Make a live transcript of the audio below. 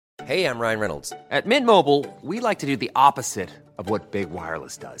Hey, I'm Ryan Reynolds. At Mint Mobile, we like to do the opposite of what Big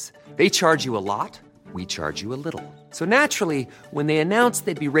Wireless does. They charge you a lot, we charge you a little. So naturally, when they announced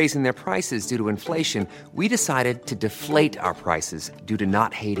they'd be raising their prices due to inflation, we decided to deflate our prices due to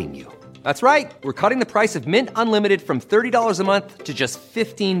not hating you. That's right. We're cutting the price of Mint Unlimited from $30 a month to just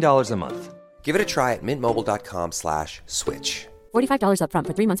 $15 a month. Give it a try at mintmobile.com/switch. $45 up front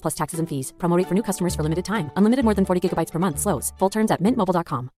for 3 months plus taxes and fees. Promo rate for new customers for limited time. Unlimited more than 40 gigabytes per month. Slows full terms at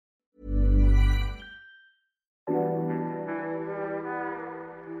mintmobile.com.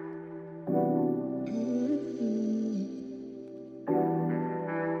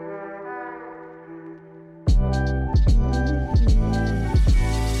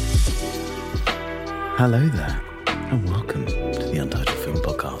 Hello there, and welcome to the Untitled Film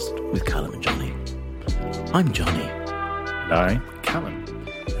Podcast with Callum and Johnny. I'm Johnny. And I'm Callum.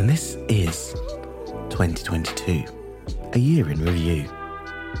 And this is 2022, a year in review.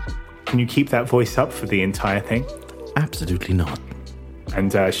 Can you keep that voice up for the entire thing? Absolutely not.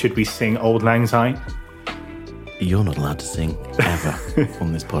 And should we sing Auld Lang Syne? You're not allowed to sing ever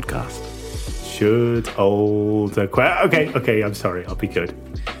on this podcast. Should old... Okay, I'm sorry, I'll be good.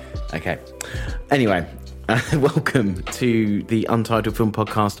 Okay. Anyway, welcome to the Untitled Film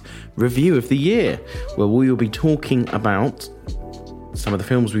Podcast review of the year, where we will be talking about some of the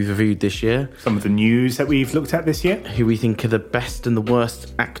films we've reviewed this year. Some of the news that we've looked at this year. Who we think are the best and the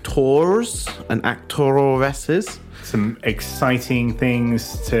worst actors and actoresses. Some exciting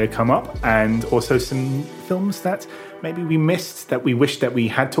things to come up, and also some films that maybe we missed that we wish that we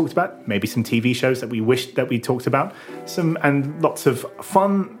had talked about. Maybe some TV shows that we wished that we talked about. And lots of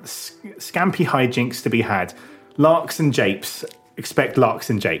fun, scampy hijinks to be had. Larks and japes. Expect larks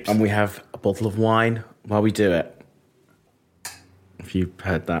and japes. And we have a bottle of wine while we do it. If you've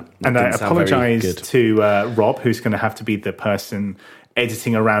heard that. And I apologise to Rob, who's going to have to be the person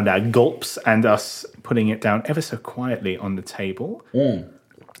editing around our gulps and us putting it down ever so quietly on the table.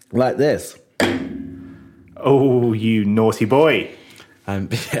 Like this. Oh, you naughty boy.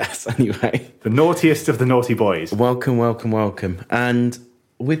 Yes, anyway. The naughtiest of the naughty boys. Welcome. And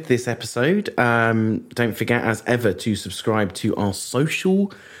with this episode, don't forget, as ever, to subscribe to our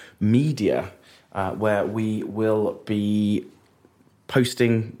social media, where we will be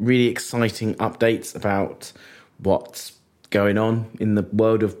posting really exciting updates about what's going on in the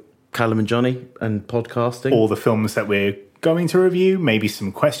world of Callum and Johnny and podcasting. All the films that we're going to review, maybe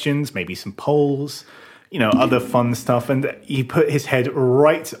some questions, maybe some polls, other fun stuff. And he put his head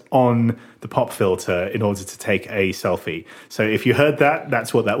right on the pop filter in order to take a selfie. So if you heard that,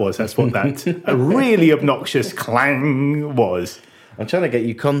 that's what that was. That's what that a really obnoxious clang was. I'm trying to get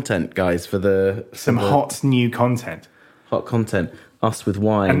you content, guys, for some hot new content. Hot content. Us with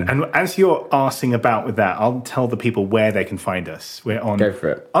wine. And as you're arsing about with that, I'll tell the people where they can find us. We're on Go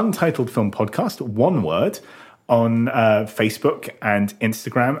for it. Untitled Film Podcast, one word, on Facebook and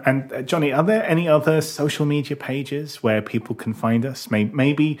Instagram. And Johnny, are there any other social media pages where people can find us?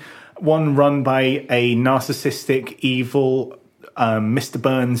 Maybe one run by a narcissistic, evil, Mr.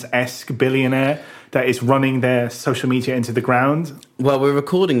 Burns-esque billionaire that is running their social media into the ground? Well, we're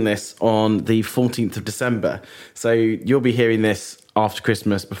recording this on the 14th of December. So you'll be hearing this after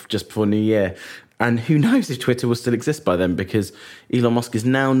Christmas, just before New Year. And who knows if Twitter will still exist by then, because Elon Musk is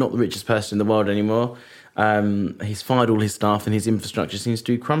now not the richest person in the world anymore. He's fired all his staff and his infrastructure seems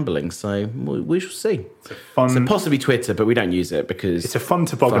to be crumbling. So we shall see. So possibly Twitter, but we don't use it because... It's a fun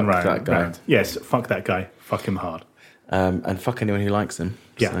toboggan fuck that guy. round. Yes, fuck that guy. Fuck him hard. And fuck anyone who likes him.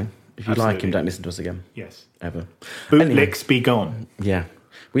 Yeah. So if you like him, don't listen to us again. Yes. Ever. Bootlicks be gone. Yeah.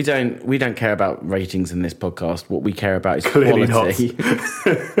 We don't care about ratings in this podcast. What we care about is Clearly quality.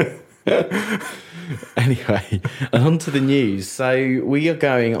 Anyway, on to the news. So we are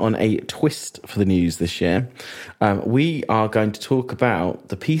going on a twist for the news this year. We are going to talk about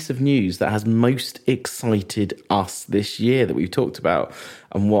the piece of news that has most excited us this year that we've talked about,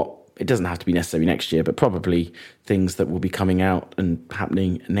 and what it doesn't have to be necessarily next year, but probably things that will be coming out and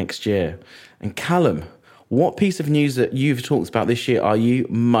happening next year. And Callum, what piece of news that you've talked about this year are you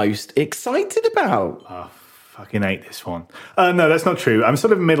most excited about? Fucking hate this one. No, that's not true. I'm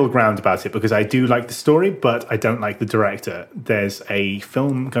sort of middle ground about it because I do like the story, but I don't like the director. There's a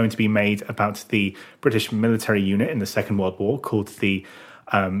film going to be made about the British military unit in the Second World War called the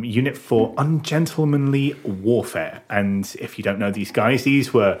Unit for Ungentlemanly Warfare. And if you don't know these guys,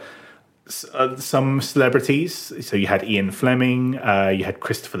 these were some celebrities. So you had Ian Fleming, you had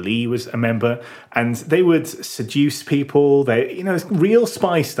Christopher Lee was a member, and they would seduce people. They, real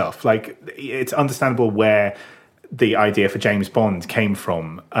spy stuff. Like, it's understandable where the idea for James Bond came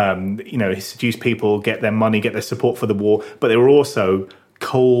from. He seduced people, get their money, get their support for the war, but they were also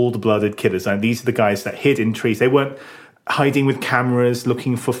cold-blooded killers. And these are the guys that hid in trees. They weren't hiding with cameras,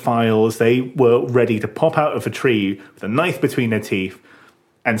 looking for files. They were ready to pop out of a tree with a knife between their teeth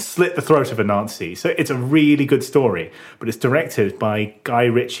and slit the throat of a Nazi. So it's a really good story, but it's directed by Guy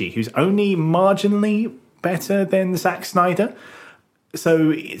Ritchie, who's only marginally better than Zack Snyder.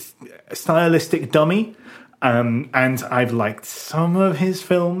 So it's a stylistic dummy. And I've liked some of his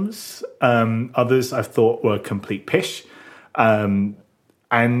films. Others I've thought were complete pish. And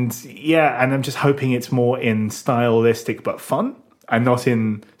I'm just hoping it's more in stylistic but fun, and not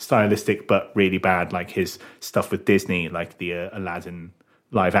in stylistic but really bad, like his stuff with Disney, like the Aladdin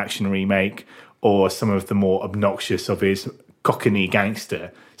live action remake, or some of the more obnoxious of his cockney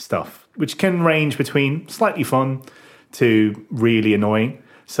gangster stuff, which can range between slightly fun to really annoying.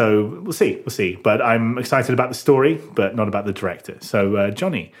 So we'll see. But I'm excited about the story, but not about the director. So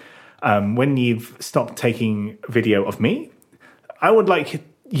Johnny, when you've stopped taking video of me, I would like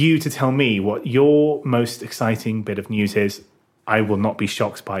you to tell me what your most exciting bit of news is. I will not be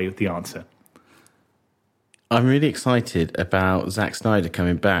shocked by the answer. I'm really excited about Zack Snyder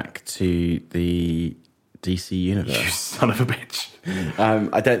coming back to the DC Universe. You son of a bitch.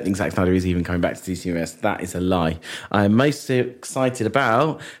 I don't think Zack Snyder is even coming back to DC Universe. That is a lie. I'm most excited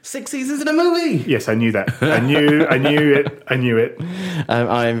about 6 seasons in a movie. Yes, I knew that. I knew it.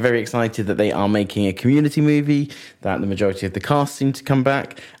 I am very excited that they are making a Community movie, that the majority of the cast seem to come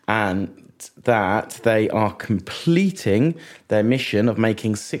back, and that they are completing their mission of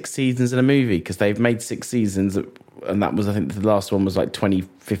making 6 seasons in a movie, because they've made 6 seasons, and that was, I think the last one was like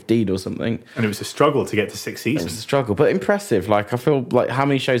 2015 or something. And it was a struggle to get to 6 seasons. It was a struggle, but impressive. Like, I feel like how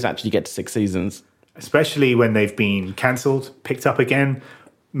many shows actually get to 6 seasons? Especially when they've been cancelled, picked up again,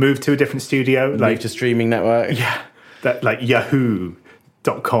 moved to a different studio. Moved to streaming network. Yeah, that like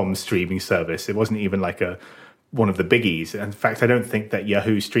Yahoo.com streaming service. It wasn't even like one of the biggies. In fact, I don't think that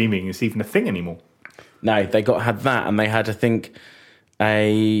Yahoo streaming is even a thing anymore. No, they had that, and they had, I think,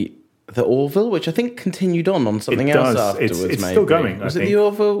 the Orville, which I think continued on something else afterwards. It's maybe. Still going. Was it the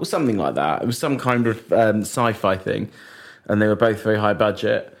Orville? Something like that. It was some kind of sci-fi thing, and they were both very high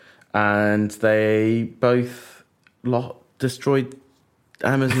budget, and they both destroyed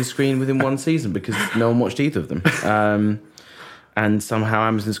Amazon Screen within one season because no one watched either of them. And somehow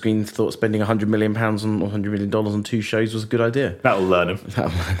Amazon Screen thought spending £100 million or $100 million on 2 shows was a good idea. That'll learn them.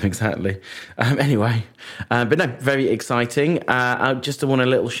 Exactly. Anyway, but no, very exciting. I just want a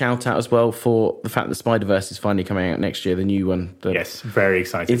little shout out as well for the fact that Spider-Verse is finally coming out next year, the new one. Yes, very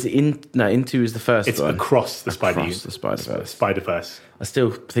exciting. Into is the first one. It's Across the Spider-Verse. Spider-Verse. I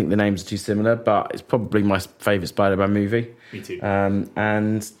still think the names are too similar, but it's probably my favourite Spider-Man movie. Me too.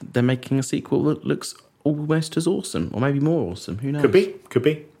 And they're making a sequel that looks almost as awesome, or maybe more awesome. Who knows? Could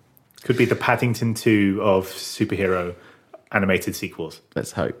be the Paddington 2 of superhero animated sequels.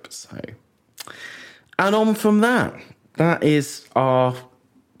 Let's hope so. And on from that is our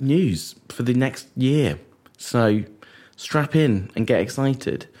news for the next year. So strap in and get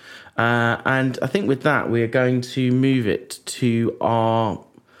excited. And I think with that, we are going to move it to our,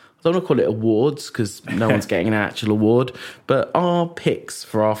 I don't want to call it awards because no one's getting an actual award, but our picks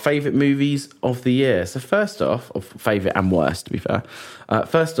for our favourite movies of the year. So first off, or favourite and worst, to be fair.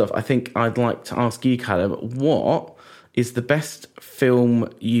 First off, I think I'd like to ask you, Callum, what is the best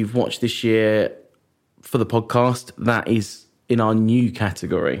film you've watched this year for the podcast that is in our new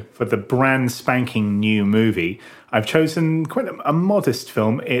category? For the brand spanking new movie, I've chosen quite a modest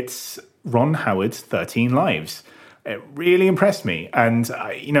film. It's Ron Howard's 13 Lives. It really impressed me. And,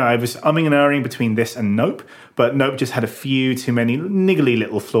 I was umming and ahhing between this and Nope, but Nope just had a few too many niggly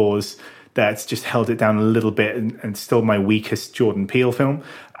little flaws that just held it down a little bit, and still my weakest Jordan Peele film.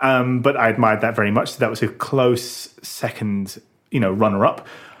 But I admired that very much. So that was a close second, runner-up.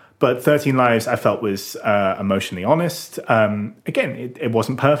 But 13 Lives, I felt, was emotionally honest. Again, it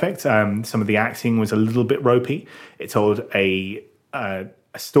wasn't perfect. Some of the acting was a little bit ropey. It told a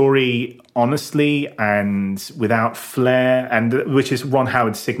story honestly and without flair, and which is Ron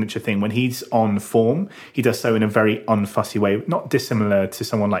Howard's signature thing. When he's on form, he does so in a very unfussy way, not dissimilar to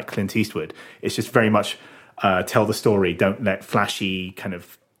someone like Clint Eastwood. It's just very much tell the story. Don't let flashy kind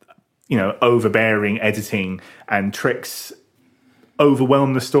of, overbearing editing and tricks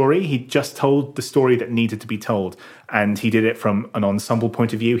overwhelm the story. He just told the story that needed to be told, and he did it from an ensemble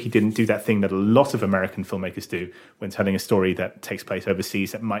point of view. He didn't do that thing that a lot of American filmmakers do when telling a story that takes place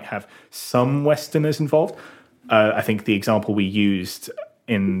overseas that might have some Westerners involved. I think the example we used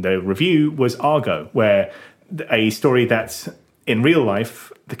in the review was Argo, where a story that's in real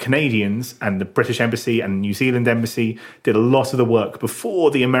life, the Canadians and the British Embassy and New Zealand Embassy did a lot of the work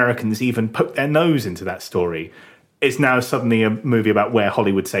before the Americans even poked their nose into that story. is now suddenly a movie about where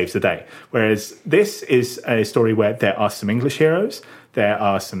Hollywood saves the day. Whereas this is a story where there are some English heroes, there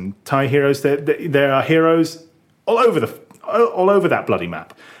are some Thai heroes, there are heroes all over that bloody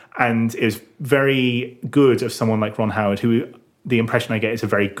map. And it was very good of someone like Ron Howard, who the impression I get is a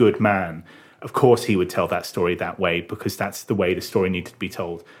very good man. Of course he would tell that story that way because that's the way the story needed to be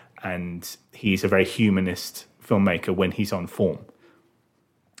told. And he's a very humanist filmmaker when he's on form.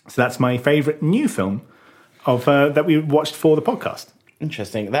 So that's my favourite new film of that we watched for the podcast.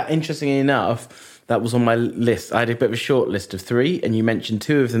 Interestingly enough, that was on my list. I had a bit of a short list of 3, and you mentioned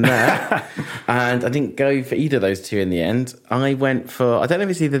 2 of them there. And I didn't go for either of those 2 in the end. I went for, I don't know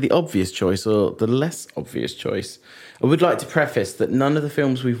if it's either the obvious choice or the less obvious choice. I would like to preface that none of the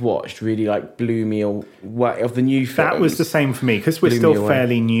films we've watched really blew me away of the new films. That was the same for me, because we're still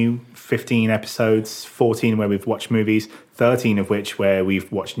fairly new. 15 episodes, 14 where we've watched movies, 13 of which where we've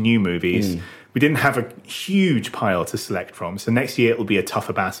watched new movies. We didn't have a huge pile to select from, so next year it'll be a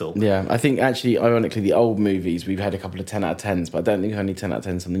tougher battle. Yeah, I think actually, ironically, the old movies, we've had a couple of 10 out of 10s, but I don't think only 10 out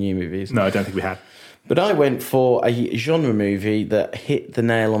of 10s on the new movies. No, I don't think we had. But I went for a genre movie that hit the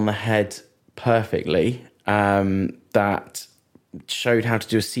nail on the head perfectly, that showed how to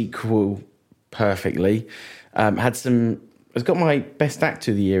do a sequel perfectly, it's got my best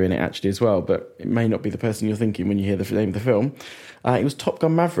actor of the year in it actually as well, but it may not be the person you're thinking when you hear the name of the film. It was Top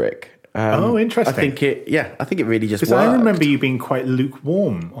Gun Maverick. Interesting. I think it really just worked. Because I remember you being quite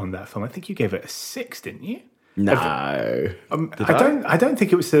lukewarm on that film. I think you gave it a 6, didn't you? No. I don't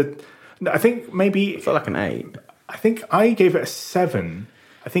think it was I think maybe... It felt like an 8. I think I gave it a 7.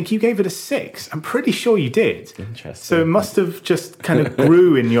 I think you gave it a 6. I'm pretty sure you did. Interesting. So it must have just kind of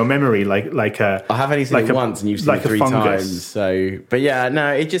grew in your memory like a... I have only seen it once and you've seen it 3 times. So, but yeah,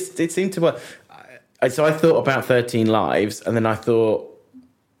 no, it seemed to work. So I thought about 13 Lives, and then I thought...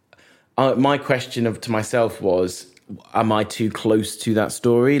 my question to myself was, am I too close to that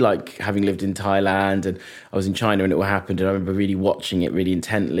story? Like, having lived in Thailand, and I was in China when it all happened, and I remember really watching it really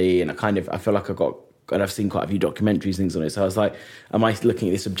intently, and I feel like and I've seen quite a few documentaries and things on it, so I was like, am I looking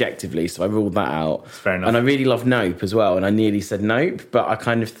at this objectively? So I ruled that out. Fair enough. And I really love Nope as well, and I nearly said Nope, but I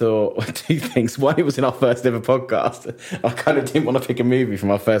kind of thought 2 things. One, it was in our first ever podcast. I kind of didn't want to pick a movie from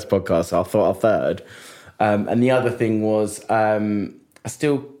our first podcast, so I thought our third. And the other thing was, I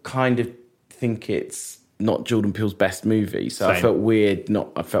still kind of think it's not Jordan Peele's best movie, so Same.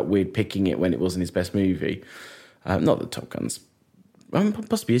 I felt weird picking it when it wasn't his best movie. Not that Top Gun's...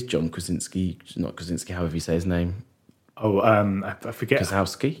 possibly is John Krasinski, not Krasinski, however you say his name. I forget.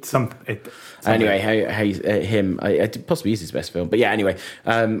 Kozlowski? Anyway, him. It possibly is his best film. But yeah, anyway,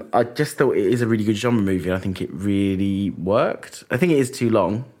 I just thought it is a really good genre movie, and I think it really worked. I think it is too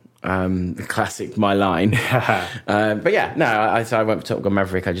long. The classic My Line. But yeah, no, I went for Top Gun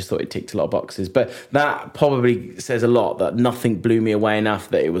Maverick. I just thought it ticked a lot of boxes. But that probably says a lot, that nothing blew me away enough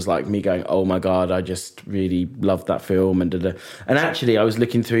that it was like me going, oh my God, I just really loved that film. And actually, I was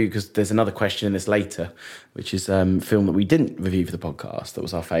looking through, because there's another question in this later, which is a film that we didn't review for the podcast that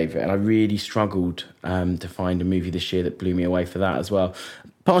was our favourite. And I really struggled to find a movie this year that blew me away for that as well.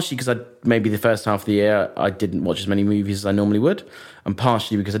 Partially because maybe the first half of the year I didn't watch as many movies as I normally would, and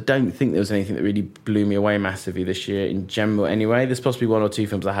partially because I don't think there was anything that really blew me away massively this year in general anyway. There's possibly 1 or 2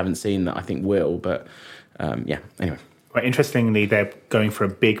 films I haven't seen that I think will, but yeah, anyway. Well, interestingly, they're going for a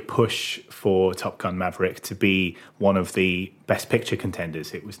big push for Top Gun Maverick to be one of the Best Picture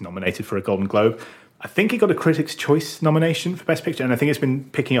contenders. It was nominated for a Golden Globe. I think it got a Critics' Choice nomination for Best Picture, and I think it's been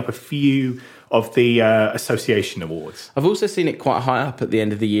picking up a few of the Association Awards. I've also seen it quite high up at the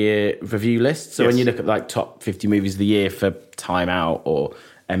end of the year review list. So When you look at like top 50 movies of the year for Time Out or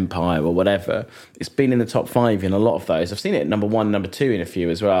Empire or whatever, it's been in the top 5 in a lot of those. I've seen it at number 1, number 2 in a few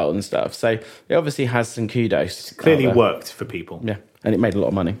as well and stuff. So it obviously has some kudos. It clearly worked for people. Yeah, and it made a lot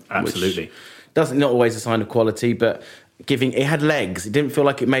of money. Absolutely. Not always a sign of quality, but... it had legs. It didn't feel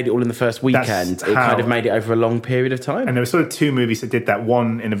like it made it all in the first weekend. It kind of made it over a long period of time. And there were sort of 2 movies that did that,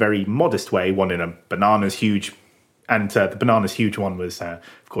 one in a very modest way, one in a bananas huge. And the bananas huge one was,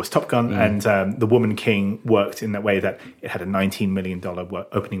 of course, Top Gun. And The Woman King worked in that way that it had a $19 million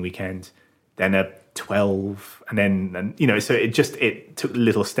opening weekend, then a 12, and then, so it took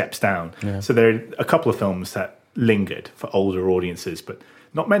little steps down. Yeah. So there are a couple of films that lingered for older audiences, but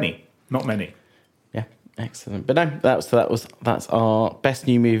not many. Yeah. Excellent. But no, that's our best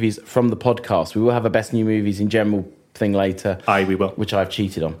new movies from the podcast. We will have a best new movies in general thing later. We will. Which I've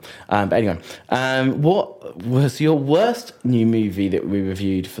cheated on. But anyway, what was your worst new movie that we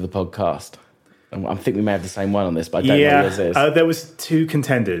reviewed for the podcast? I think we may have the same one on this, but I don't know what yours is. There was 2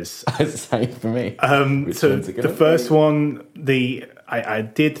 contenders. Same for me. So the first one, I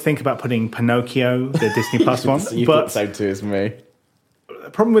did think about putting Pinocchio, the Disney Plus one, You but thought the same too as me. the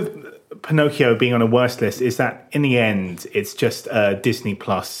problem with Pinocchio being on a worst list is that in the end, it's just a Disney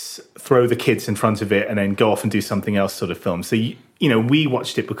Plus, throw the kids in front of it and then go off and do something else sort of film. So, we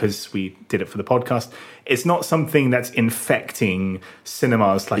watched it because we did it for the podcast. It's not something that's infecting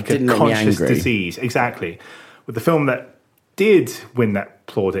cinemas like a conscious disease. Exactly. With the film that did win that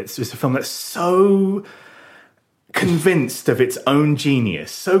plaudits, it's a film that's so convinced of its own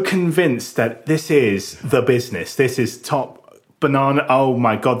genius, so convinced that this is the business, this is top banana. Oh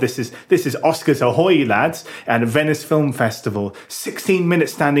my God, this is Oscars ahoy, lads, and Venice Film Festival, 16-minute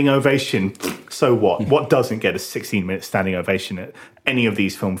standing ovation. So what? What doesn't get a 16-minute standing ovation at any of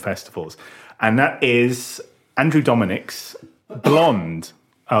these film festivals? And that is Andrew Dominik's Blonde.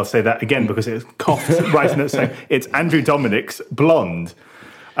 I'll say that again because it's coughed right in that saying. It's Andrew Dominik's Blonde.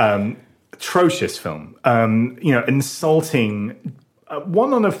 Atrocious film. Insulting.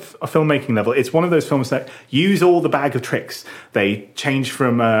 One on a filmmaking level, it's one of those films that use all the bag of tricks. They change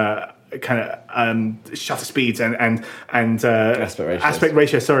from shutter speeds and aspect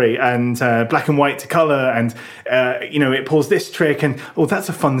ratio, and black and white to color, and it pulls this trick, and that's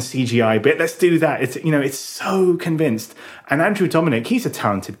a fun CGI bit. Let's do that. It's so convinced. And Andrew Dominik, he's a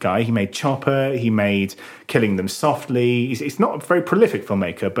talented guy. He made Chopper. He made Killing Them Softly. He's not a very prolific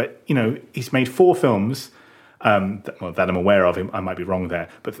filmmaker, but he's made 4 films. That I'm aware of. I might be wrong there,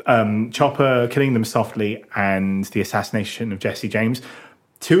 but Chopper, Killing Them Softly, and The Assassination of Jesse James.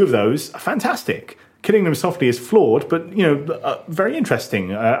 2 of those are fantastic. Killing Them Softly is flawed, but very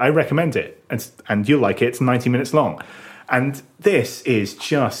interesting. I recommend it, and you'll like it. It's 90 minutes long, and this is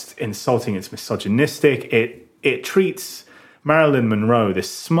just insulting. It's misogynistic. It treats Marilyn Monroe,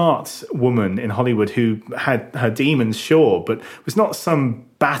 this smart woman in Hollywood who had her demons, sure, but was not some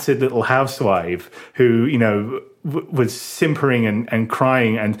battered little housewife who, was simpering and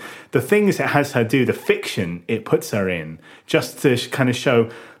crying. And the things it has her do, the fiction it puts her in, just to kind of show,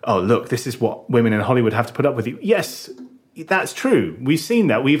 oh, look, this is what women in Hollywood have to put up with you. Yes, that's true. We've seen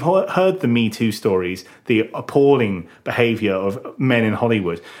that. We've heard the Me Too stories, the appalling behavior of men in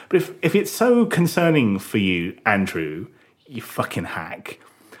Hollywood. But if it's so concerning for you, Andrew, you fucking hack,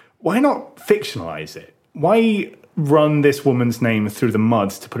 why not fictionalize it? Why run this woman's name through the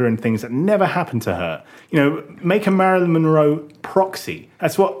muds to put her in things that never happened to her? Make a Marilyn Monroe proxy.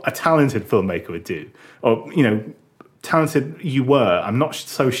 That's what a talented filmmaker would do. Or, talented you were. I'm not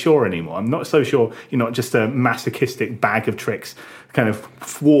so sure anymore. I'm not so sure you're not just a masochistic bag of tricks, kind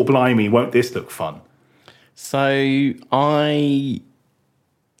of, war blimey, won't this look fun? So I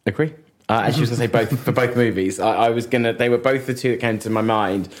agree. Actually, I was going to say both for both movies. They were both the 2 that came to my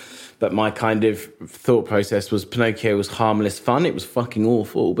mind, but my kind of thought process was Pinocchio was harmless fun. It was fucking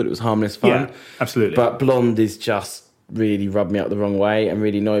awful, but it was harmless fun. Yeah, absolutely. But Blonde is just really rubbed me up the wrong way and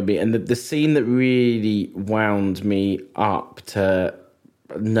really annoyed me. And the scene that really wound me up to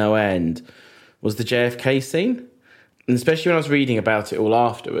no end was the JFK scene. And especially when I was reading about it all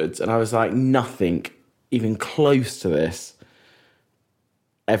afterwards, and I was like, nothing even close to this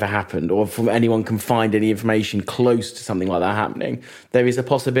ever happened, or from anyone can find any information close to something like that happening. There is a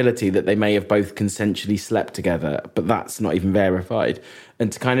possibility that they may have both consensually slept together, but that's not even verified. And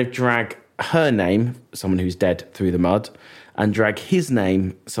to kind of drag her name, someone who's dead, through the mud, and drag his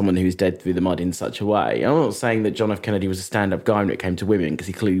name, someone who's dead, through the mud in such a way. I'm not saying that John F. Kennedy was a stand-up guy when it came to women, because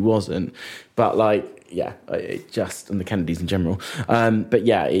he clearly wasn't. But it just, and the Kennedys in general.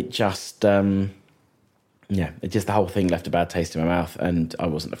 The whole thing left a bad taste in my mouth, and I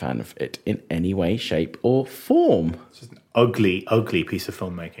wasn't a fan of it in any way, shape, or form. It's just an ugly, ugly piece of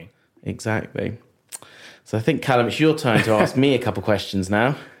filmmaking. Exactly. So I think, Callum, it's your turn to ask me a couple questions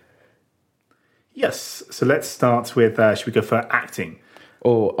now. Yes. So let's start with, should we go for acting?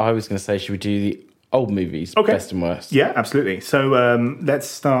 Or I was going to say, should we do the old movies, best and worst? Yeah, absolutely. So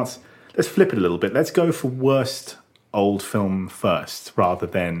let's flip it a little bit. Let's go for worst old film first, rather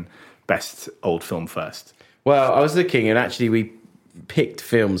than best old film first. Well, I was looking, and actually we picked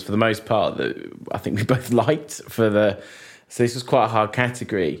films for the most part that I think we both liked so this was quite a hard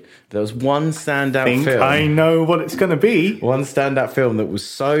category. There was one standout film. I know what it's going to be. One standout film that was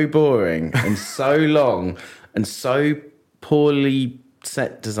so boring and so long and so poorly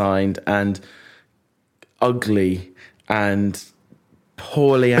set designed and ugly and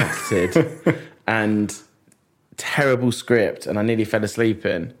poorly acted and terrible script, and I nearly fell asleep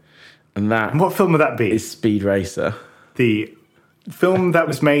in. And what film would that be? Is Speed Racer. The film that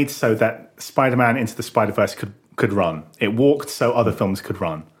was made so that Spider-Man Into the Spider-Verse could run. It walked so other films could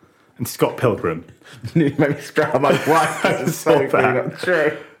run. And Scott Pilgrim. You made me scrap my wife. That's so not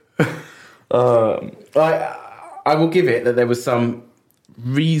true. I will give it that there was some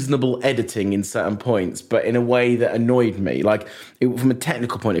reasonable editing in certain points, but in a way that annoyed me. Like, from a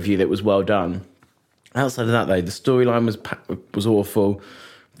technical point of view, that was well done. Outside of that, though, the storyline was awful.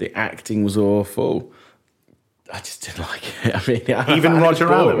 The acting was awful. I just didn't like it. I mean, even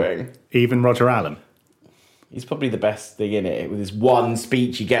Roger Allam. Even Roger Allam. He's probably the best thing in it, with his one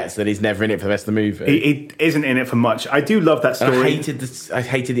speech he gets that he's never in it for the rest of the movie. He isn't in it for much. I do love that story. And I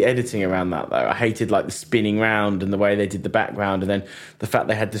hated the editing around that, though. I hated like the spinning round and the way they did the background, and then the fact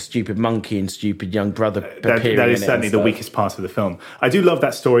they had the stupid monkey and stupid young brother appearing that is in it certainly the weakest part of the film. I do love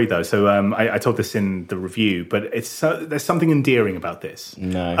that story, though. So I told this in the review, but there's something endearing about this.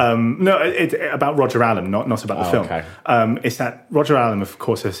 No, it's about Roger Allam, not about the film. Okay. It's that Roger Allam, of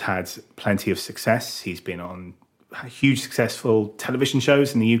course, has had plenty of success. He's been on huge successful television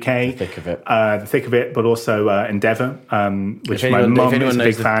shows in the UK. The Thick of It, but also Endeavour, which my mum is a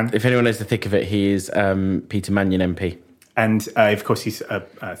big fan. If anyone knows The Thick of It, he is Peter Mannion MP. And of course, he's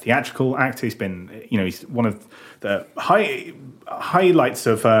a theatrical actor. He's been, he's one of the highlights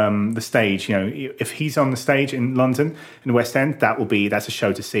of the stage. If he's on the stage in London, in the West End, that's a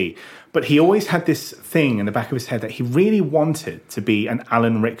show to see. But he always had this thing in the back of his head that he really wanted to be an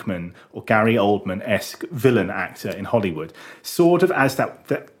Alan Rickman or Gary Oldman-esque villain actor in Hollywood. Sort of as that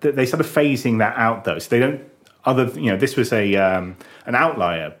they started phasing that out, though. So they don't. This was an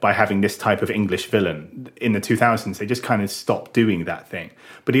outlier by having this type of English villain in the 2000s. They just kind of stopped doing that thing.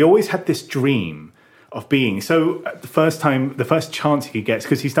 But he always had this dream of being. So the first chance he gets,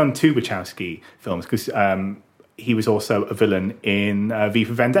 because he's done 2 Wachowski films, because he was also a villain in V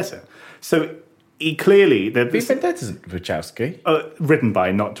for Vendetta. So he clearly... V for Vendetta's Wachowski? Written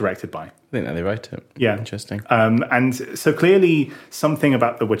by, not directed by. I think that they wrote it. Yeah. Interesting. And so clearly something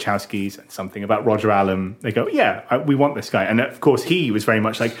about the Wachowskis and something about Roger Allam, they go, we want this guy. And of course he was very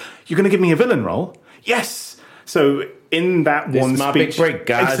much like, you're going to give me a villain role? Yes! So in that one speech... This is my big break,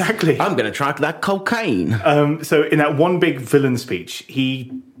 guys. Exactly. I'm going to try that cocaine. So in that one big villain speech,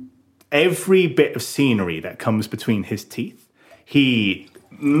 every bit of scenery that comes between his teeth, he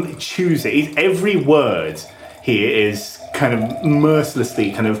chews it. Every word here is kind of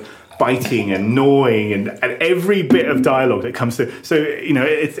mercilessly kind of biting and gnawing, and every bit of dialogue that comes through. So,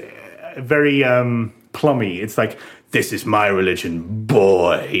 it's very plummy. It's like, this is my religion,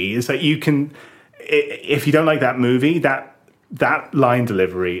 boy. It's like you can... If you don't like that movie, that line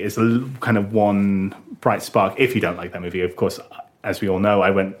delivery is a kind of one bright spark. If you don't like that movie, of course, as we all know, I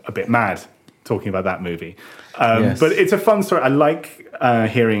went a bit mad talking about that movie. Yes. But it's a fun story. I like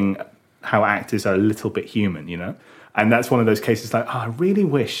hearing how actors are a little bit human, And that's one of those cases like, I really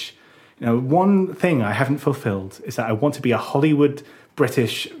wish, one thing I haven't fulfilled is that I want to be a Hollywood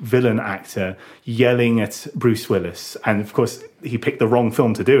British villain actor yelling at Bruce Willis. And of course, he picked the wrong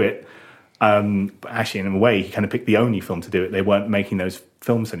film to do it. But actually, in a way, he kind of picked the only film to do it. They weren't making those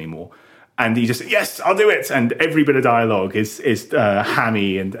films anymore. And he just, yes, I'll do it. And every bit of dialogue is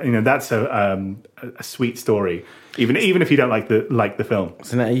hammy. And, that's a sweet story, even if you don't like the film.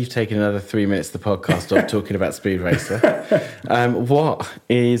 So now you've taken another 3 minutes of the podcast off talking about Speed Racer. What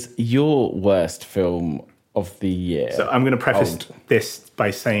is your worst film of the year? So I'm going to preface this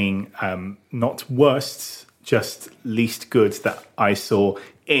by saying not worst, just least good that I saw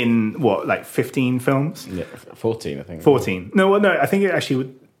in 15 films? Yeah, 14, I think. 14. No, I think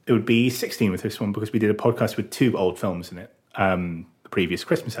it would be 16 with this one, because we did a podcast with 2 old films in it, the previous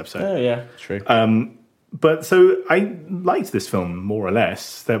Christmas episode. Oh, yeah, true. But so I liked this film more or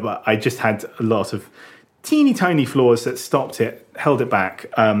less. I just had a lot of teeny tiny flaws that stopped it, held it back,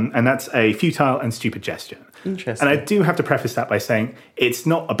 and that's a futile and stupid gesture. Interesting. And I do have to preface that by saying it's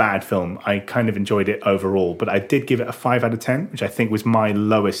not a bad film. I kind of enjoyed it overall, but I did give it a 5 out of 10, which I think was my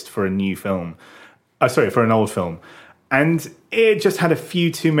lowest for a new film. For an old film. And it just had a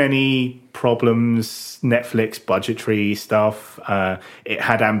few too many problems, Netflix budgetary stuff. It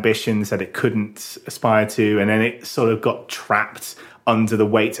had ambitions that it couldn't aspire to, and then it sort of got trapped under the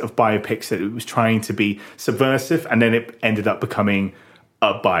weight of biopics that it was trying to be subversive, and then it ended up becoming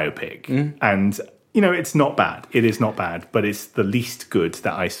a biopic. And it's not bad. It is not bad, but it's the least good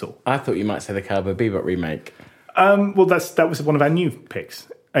that I saw. I thought you might say the Cowboy Bebop remake. Well, that was one of our new picks.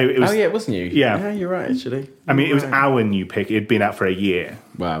 It was new. Yeah, you're right, actually. It was our new pick. It had been out for a year.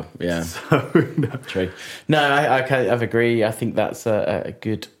 Wow, yeah. So, no. True. No, I agree. I think that's a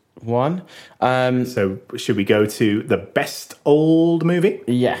good one. So should we go to the best old movie?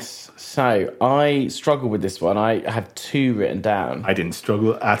 Yes. So I struggled with this one. I had 2 written down. I didn't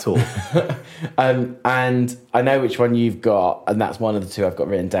struggle at all. And I know which one you've got, and that's one of the 2 I've got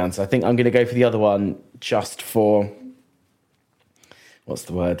written down. So I think I'm going to go for the other one just for... What's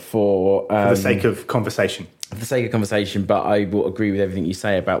the word? For the sake of conversation. for the sake of conversation, but I will agree with everything you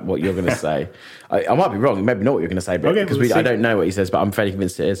say about what you're going to say. I might be wrong, maybe not what you're going to say, but because I don't know what he says, but I'm fairly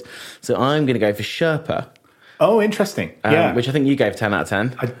convinced it is. So I'm going to go for Sherpa. Oh, interesting. Yeah. Which I think you gave 10 out of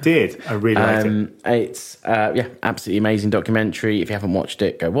 10. I did. I really liked it. It's, absolutely amazing documentary. If you haven't watched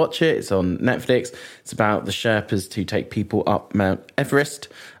it, go watch it. It's on Netflix. It's about the Sherpas to take people up Mount Everest.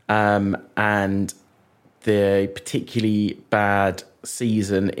 And the particularly bad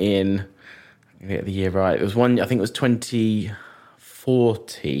season in, I'm going to get the year right. It was one, I think it was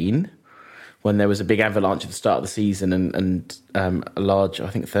 2014, when there was a big avalanche at the start of the season and a large, I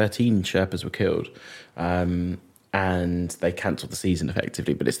think 13 Sherpas were killed. And they cancelled the season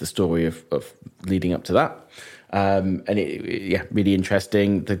effectively, but it's the story of leading up to that. And really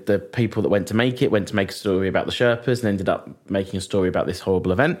interesting. The people that went to make a story about the Sherpas and ended up making a story about this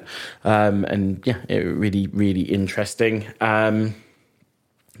horrible event. Really, really interesting. Not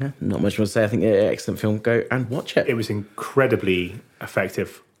much more to say. I think excellent film. Go and watch it. It was incredibly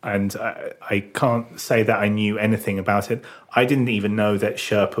effective. And I can't say that I knew anything about it. I didn't even know that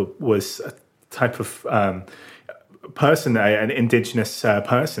Sherpa was a type of person, an indigenous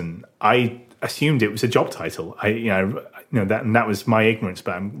person. I assumed it was a job title. That was my ignorance.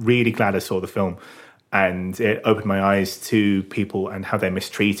 But I'm really glad I saw the film, and it opened my eyes to people and how they're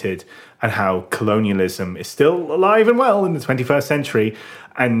mistreated, and how colonialism is still alive and well in the 21st century.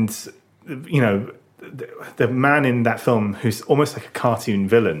 And the man in that film, who's almost like a cartoon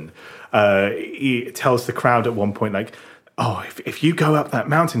villain, he tells the crowd at one point, like, "Oh, if you go up that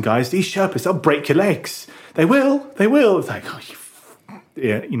mountain, guys, these Sherpas, they'll break your legs. They will. It's like,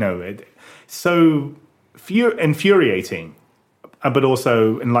 so infuriating, but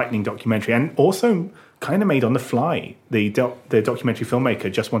also enlightening documentary, and also kind of made on the fly. The documentary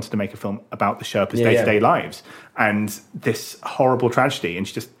filmmaker just wanted to make a film about the Sherpas' day-to-day lives and this horrible tragedy, and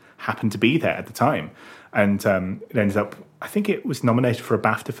she just happened to be there at the time. And it ended up, I think it was nominated for a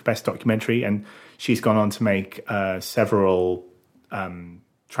BAFTA for Best Documentary, and she's gone on to make several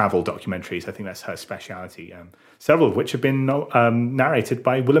travel documentaries. I think that's her speciality. Several of which have been narrated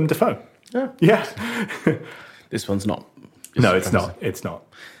by Willem Dafoe. Yeah. This one's not. No, it's not. It's not.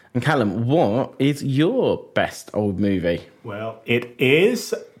 And Callum, what is your best old movie? Well, it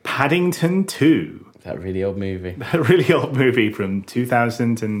is Paddington 2. That really old movie. That really old movie from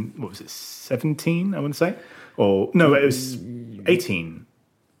 2017, I want to say? Or, no, it was 18.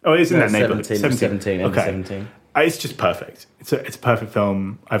 Oh, it is in that neighborhood. 17. Okay. 17. It's just perfect. It's a perfect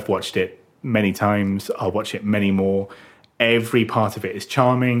film. I've watched it many times. I'll watch it many more. Every part of it is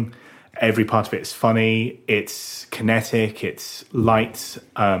charming. Every part of it is funny. It's kinetic. It's light.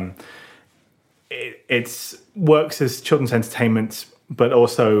 It works as children's entertainment, but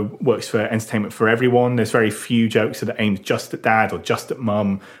also works for entertainment for everyone. There's very few jokes that are aimed just at dad or just at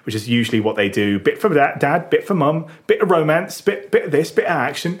mum, which is usually what they do. Bit for dad, bit for mum, bit of romance, bit of this, bit of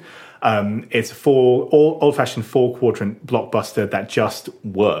action. It's a old-fashioned 4-quadrant blockbuster that just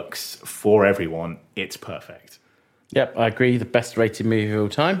works for everyone. It's perfect. Yep, I agree. The best rated movie of all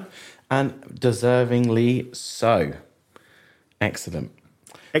time, and deservingly so. Excellent.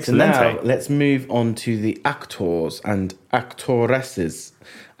 So now let's move on to the actors and actresses.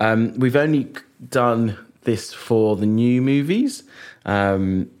 We've only done this for the new movies. I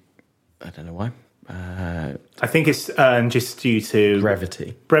don't know why. I think it's just due to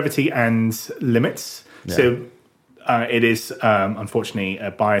brevity and limits. Yeah. So it is unfortunately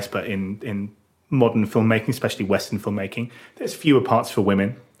a bias, but in modern filmmaking, especially Western filmmaking, there's fewer parts for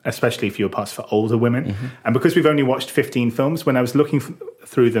women, especially fewer parts for older women. Mm-hmm. And because we've only watched 15 films, when I was looking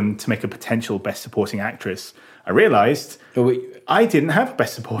through them to make a potential Best Supporting Actress, I realised I didn't have a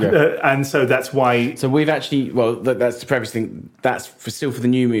Best Supporting, and so that's why. So we've actually, that's the previous thing. That's still for the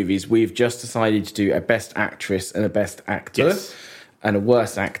new movies. We've just decided to do a Best Actress and a Best Actor, and a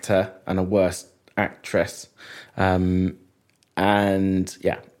Worst Actor and a Worst Actress, so kind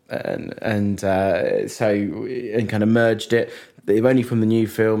of merged it. They're only from the new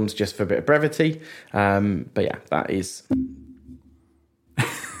films, just for a bit of brevity. But yeah, that is.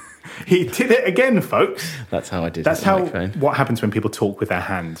 He did it again, folks. That's how I did it. That's what happens when people talk with their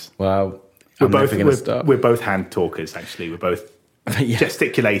hands. Well, we're both hand talkers, actually. We're both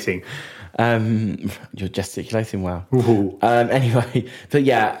gesticulating. You're gesticulating, wow. Anyway, but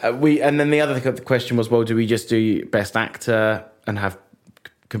and then the other question was, well, do we just do Best Actor and have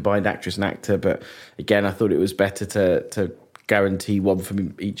combined actress and actor? But again, I thought it was better to guarantee one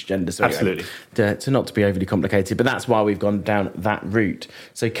from each gender. So absolutely. To not to be overly complicated, but that's why we've gone down that route.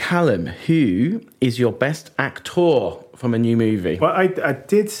 So Callum, who is your best actor from a new movie? Well, I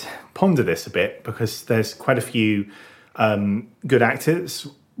did ponder this a bit because there's quite a few good actors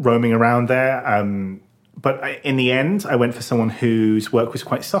roaming around there. in the end, I went for someone whose work was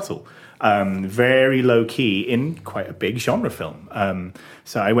quite subtle, very low key in quite a big genre film.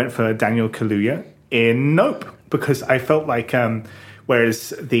 So I went for Daniel Kaluuya in Nope, because I felt like,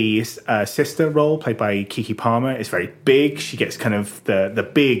 whereas the sister role played by Keke Palmer is very big, she gets kind of the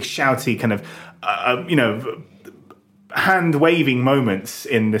big shouty kind of, hand waving moments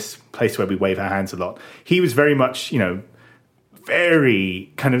in this place where we wave our hands a lot. He was very much,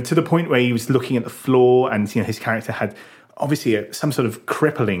 very kind of to the point where he was looking at the floor, and his character had obviously some sort of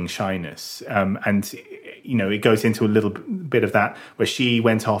crippling shyness, and it goes into a little bit of that where she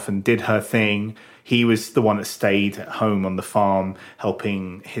went off and did her thing. He was the one that stayed at home on the farm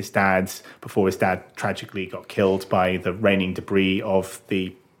helping his dad before his dad tragically got killed by the raining debris of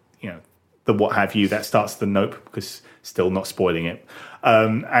the what have you that starts the Nope, because still not spoiling it.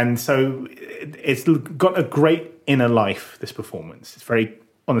 And so it's got a great inner life, this performance. It's very,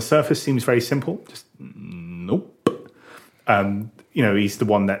 on the surface, seems very simple. Just nope. He's the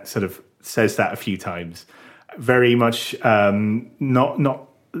one that sort of says that a few times. Very much not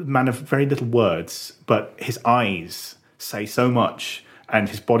man of very little words, but his eyes say so much, and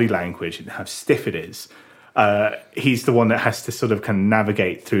his body language and how stiff it is. He's the one that has to sort of kind of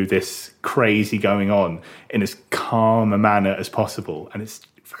navigate through this crazy going on in as calm a manner as possible. And it's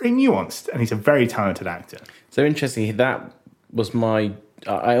very nuanced, and he's a very talented actor. So interesting, that was I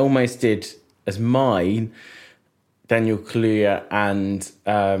almost did as mine Daniel Kaluuya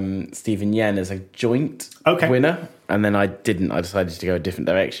and Stephen Yen as a joint winner. And then I didn't. I decided to go a different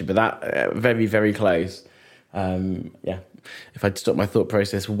direction. But that, very, very close. If I'd stopped my thought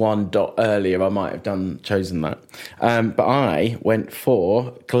process one dot earlier, I might have chosen that. But I went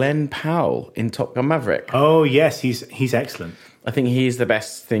for Glenn Powell in Top Gun Maverick. Oh, yes, he's excellent. I think he's the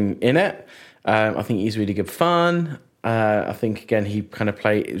best thing in it. I think he's really good fun. I think, again, he kind of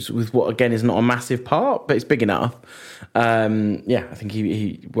plays with what, again, is not a massive part, but it's big enough. I think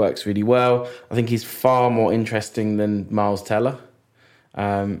he works really well. I think he's far more interesting than Miles Teller.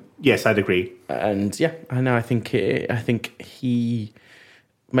 Yes, I'd agree. And yeah, I know. I think he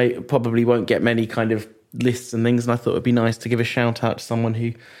probably won't get many kind of lists and things. And I thought it'd be nice to give a shout out to someone who,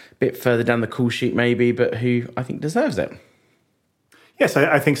 a bit further down the call sheet maybe, but who I think deserves it. Yes,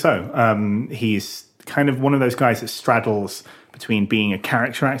 I think so. He's kind of one of those guys that straddles between being a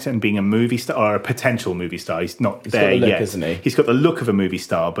character actor and being a movie star, or a potential movie star. He's not there look, yet, isn't he? He's got the look of a movie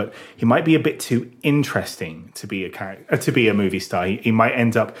star, but he might be a bit too interesting to be to be a movie star. He might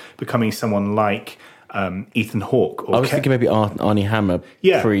end up becoming someone like Ethan Hawke. Or I was thinking maybe Arnie Hammer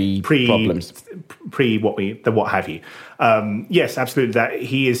pre-problems. What have you. Yes, absolutely. That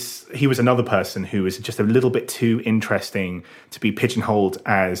he was another person who was just a little bit too interesting to be pigeonholed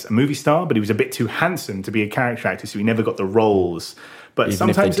as a movie star, but he was a bit too handsome to be a character actor, so he never got the roles. But Even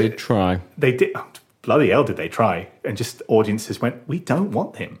sometimes if they did try. They did. Oh, bloody hell, did they try? And just audiences went, we don't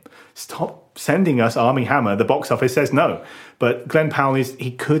want him. Stop sending us Armie Hammer. The box office says no. But Glenn Powell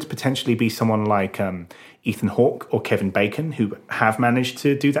he could potentially be someone like Ethan Hawke or Kevin Bacon, who have managed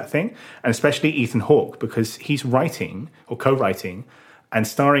to do that thing. And especially Ethan Hawke, because he's writing or co-writing and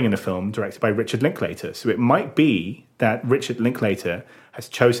starring in a film directed by Richard Linklater. So it might be that Richard Linklater has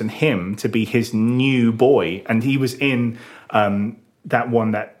chosen him to be his new boy. And he was in that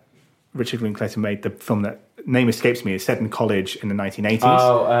one that Richard Linklater made, the film that name escapes me. It's set in college in the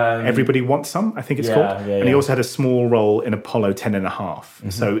 1980s. Everybody Wants Some, I think it's called. And he also had a small role in Apollo 10 and a half. Mm-hmm.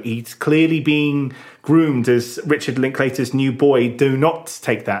 So he's clearly being groomed as Richard Linklater's new boy. Do not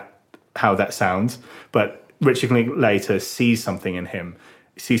take that how that sounds. But Richard Linklater sees something in him,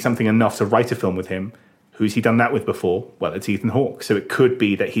 sees something enough to write a film with him. Who's he done that with before? Well, it's Ethan Hawke. So it could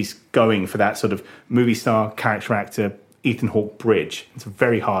be that he's going for that sort of movie star, character actor, Ethan Hawke bridge. It's a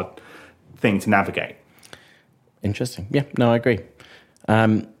very hard thing to navigate. Interesting. Yeah, no, I agree.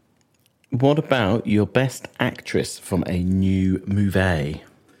 What about your best actress from a new movie?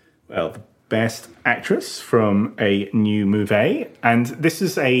 Well, the best actress from a new movie. And this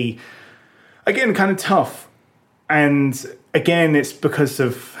is again, kind of tough. And again, it's because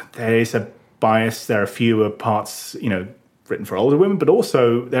there is a bias. There are fewer parts, written for older women, but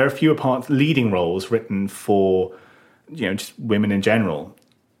also there are fewer parts leading roles written for, just women in general.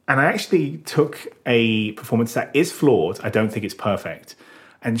 And I actually took a performance that is flawed. I don't think it's perfect.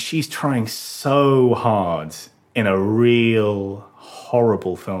 And she's trying so hard in a real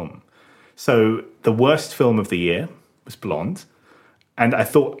horrible film. So the worst film of the year was Blonde. And I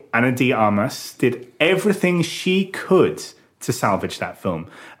thought Ana de Armas did everything she could to salvage that film.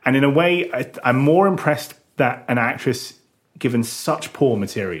 And in a way, I'm more impressed that an actress, given such poor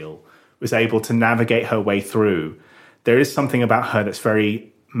material, was able to navigate her way through. There is something about her that's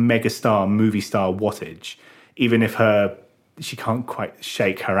very megastar, movie star wattage, even if she can't quite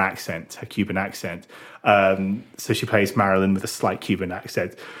shake her accent, her Cuban accent. So she plays Marilyn with a slight Cuban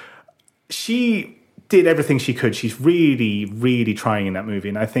accent. She did everything she could. She's really, really trying in that movie.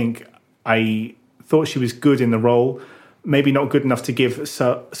 And I thought she was good in the role. Maybe not good enough to give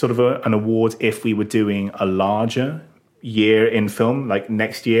sort of an award if we were doing a larger year in film, like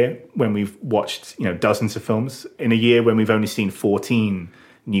next year when we've watched dozens of films. In a year when we've only seen 14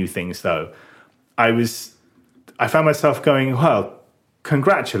 new things, though, I found myself going, well,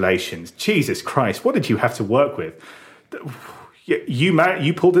 congratulations, Jesus Christ, what did you have to work with?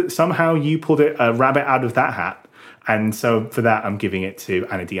 You pulled it somehow. You pulled a rabbit out of that hat, and so for that, I'm giving it to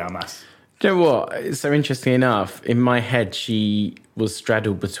Ana de Armas. Do you know what? So interesting enough, in my head, she was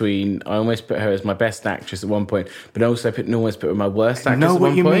straddled between. I almost put her as my best actress at one point, but I also almost put her my worst actress at one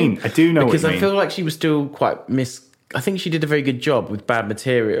point. I know what you mean. I do know what you mean. Because I feel like she was still quite I think she did a very good job with bad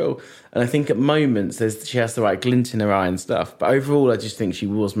material, and I think at moments she has the right glint in her eye and stuff. But overall, I just think she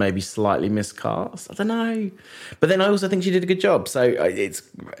was maybe slightly miscast. I don't know, but then I also think she did a good job. So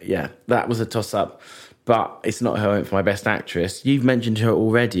that was a toss-up. But it's not her. I went for my best actress. You've mentioned her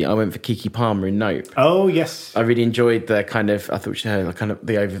already. I went for Keke Palmer in Nope. Oh yes, I really enjoyed the kind of. I thought she had kind of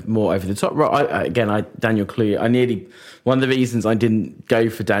the more over the top. Daniel Kaluuya. One of the reasons I didn't go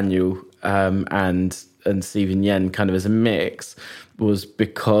for Daniel and Steven Yeun kind of as a mix was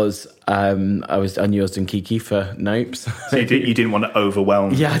because I knew I was doing Keke for Nope. So you didn't want to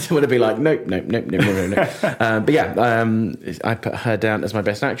overwhelm. Yeah, I didn't want to be like nope. But yeah, I put her down as my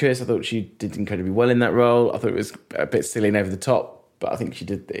best actress. I thought she did incredibly well in that role. I thought it was a bit silly and over the top, but I think she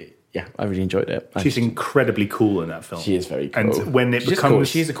did I really enjoyed it. She's incredibly cool in that film. She is very cool. And when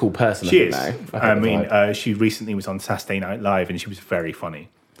she's a cool person. She is. She recently was on Saturday Night Live and she was very funny.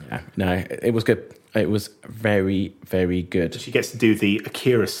 Yeah, no, it was good. It was very, very good. She gets to do the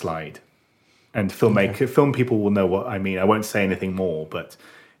Akira slide. And film people will know what I mean. I won't say anything more, but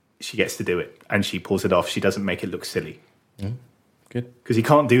she gets to do it. And she pulls it off. She doesn't make it look silly. Good. Because you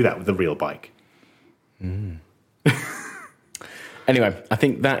can't do that with a real bike. Anyway, I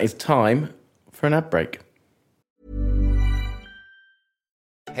think that is time for an ad break.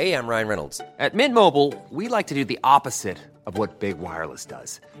 Hey, I'm Ryan Reynolds. At Mint Mobile, we like to do the opposite of what Big Wireless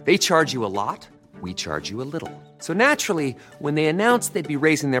does. They charge you a lot. We charge you a little. So naturally, when they announced they'd be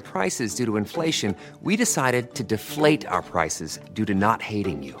raising their prices due to inflation, we decided to deflate our prices due to not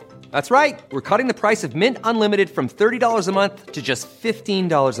hating you. That's right. We're cutting the price of Mint Unlimited from $30 a month to just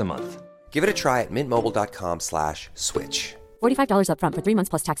 $15 a month. Give it a try at mintmobile.com/switch. $45 up front for 3 months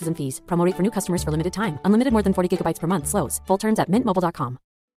plus taxes and fees. Promo rate for new customers for limited time. Unlimited more than 40 gigabytes per month. Slows full terms at mintmobile.com.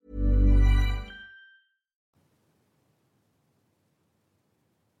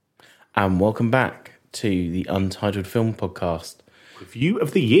 And welcome back to the Untitled Film Podcast. Review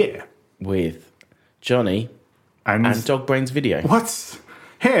of the year. With Johnny and Dog Brains Video. What?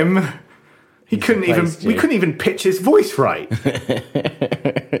 Him? We couldn't even pitch his voice right.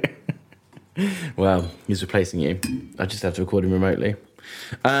 Well, he's replacing you. I just have to record him remotely.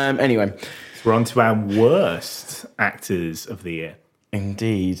 Anyway. So we're on to our worst actors of the year.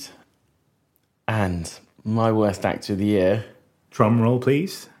 Indeed. And my worst actor of the year. Drum roll,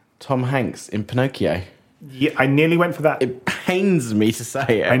 please. Tom Hanks in Pinocchio. Yeah, I nearly went for that. It pains me to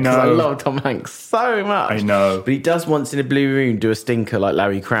say it. I know. I love Tom Hanks so much. I know. But he does Once in a Blue Moon do a stinker like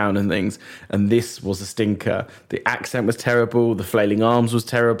Larry Crowne and things. And this was a stinker. The accent was terrible. The flailing arms was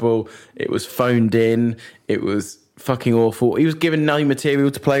terrible. It was phoned in. It was fucking awful. He was given no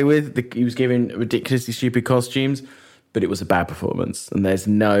material to play with. He was given ridiculously stupid costumes. But it was a bad performance. And there's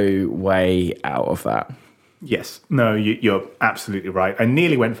no way out of that. Yes. No, you're absolutely right. I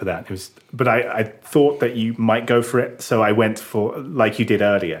nearly went for that. But I thought that you might go for it. So I went for, like you did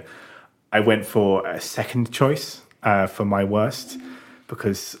earlier, I went for a second choice for my worst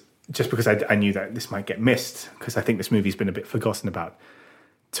because I knew that this might get missed because I think this movie's been a bit forgotten about.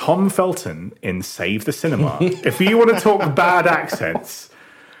 Tom Felton in Save the Cinema. If you want to talk bad accents...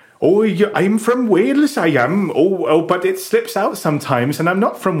 Oh, I'm from Wales, I am. Oh, but it slips out sometimes, and I'm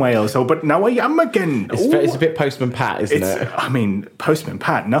not from Wales. Oh, but now I am again. It's a bit Postman Pat, isn't it? I mean, Postman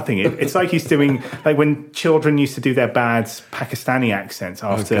Pat, nothing. It's like he's doing, like when children used to do their bad Pakistani accents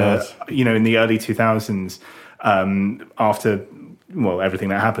after, in the early 2000s, after, everything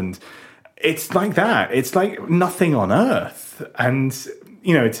that happened. It's like that. It's like nothing on earth. And...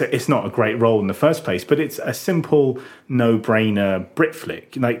 it's not a great role in the first place, but it's a simple, no-brainer Brit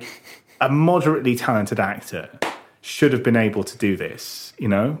flick. Like, a moderately talented actor should have been able to do this,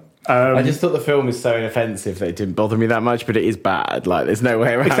 I just thought the film was so inoffensive that it didn't bother me that much, but it is bad. Like, there's no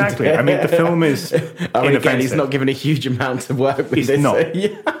way around Exactly. it. I mean, the film is again, he's not given a huge amount of work with He's this. not.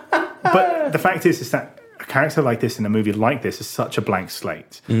 Yeah. But the fact is that a character like this in a movie like this is such a blank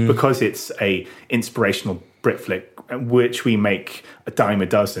slate because it's a inspirational Brit flick, which we make a dime a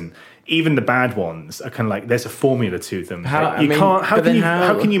dozen. Even the bad ones are kind of like there's a formula to them. How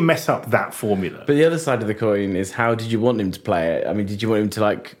can you mess up that formula? But the other side of the coin is, how did you want him to play it? I mean, did you want him to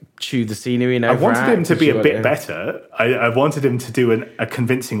like chew the scenery and overact? I wanted him to be a bit better. I wanted him to do a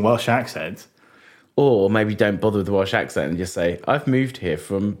convincing Welsh accent. Or maybe don't bother with the Welsh accent and just say, I've moved here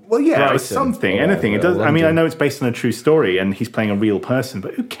from Brighton, something, anything. It does. I mean, I know it's based on a true story and he's playing a real person,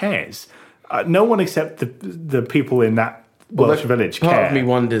 but who cares? No one except the people in that Welsh village care. Part of me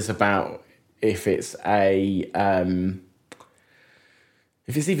wonders about if it's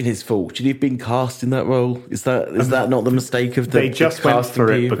if it's even his fault. Should he have been cast in that role? Is that not the mistake of They just went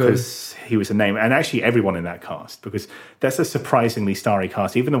for it because he was a name, and actually everyone in that cast, because that's a surprisingly starry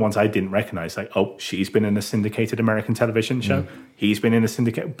cast. Even the ones I didn't recognise, like, oh, she's been in a syndicated American television show. He's been in a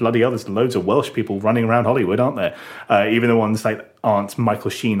syndicate. Bloody others, loads of Welsh people running around Hollywood, aren't there? Even the ones like aren't Michael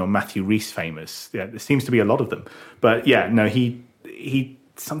Sheen or Matthew Rhys famous. Yeah, there seems to be a lot of them. But yeah, no, he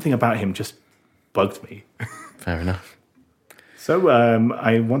something about him just bugged me. Fair enough. So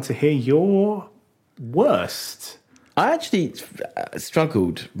I want to hear your worst. I actually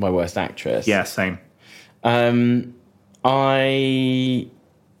struggled my worst actress. Yeah, same. I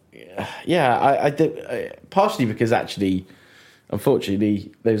partially because actually,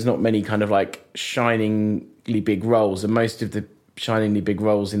 unfortunately, there's not many kind of like shiningly big roles, and most of the shiningly big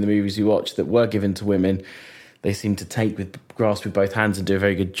roles in the movies we watch that were given to women, they seem to grasp with both hands and do a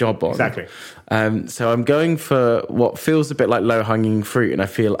very good job on. Exactly. So I'm going for what feels a bit like low-hanging fruit, and I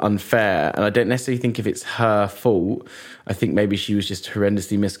feel unfair. And I don't necessarily think if it's her fault. I think maybe she was just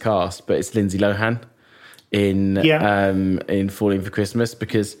horrendously miscast. But it's Lindsay Lohan in Falling for Christmas,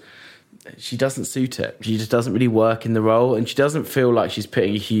 because she doesn't suit it. She just doesn't really work in the role, and she doesn't feel like she's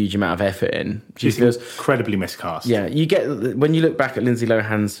putting a huge amount of effort in. She feels incredibly miscast. Yeah, you get, when you look back at Lindsay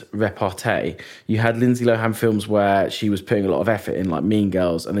Lohan's repartee, you had Lindsay Lohan films where she was putting a lot of effort in, like Mean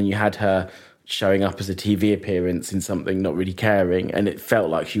Girls, and then you had her showing up as a TV appearance in something, not really caring, and it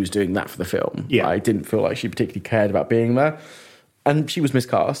felt like she was doing that for the film. Yeah, I didn't feel like she particularly cared about being there, and she was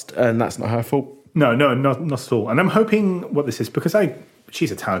miscast, and that's not her fault. No, not at all. And I'm hoping what this is, because she's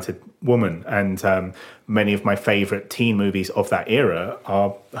a talented woman, and many of my favourite teen movies of that era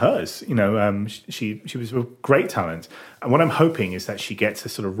are hers. You know, she was a great talent, and what I'm hoping is that she gets a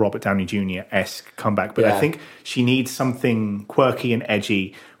sort of Robert Downey Jr.-esque comeback. But I think she needs something quirky and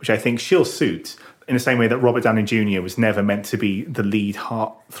edgy, which I think she'll suit. In the same way that Robert Downey Jr. was never meant to be the lead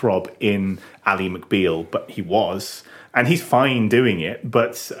heartthrob in Ally McBeal, but he was. And he's fine doing it,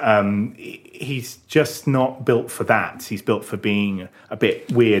 but he's just not built for that. He's built for being a bit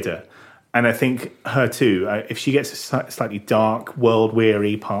weirder. And I think her too, if she gets a slightly dark,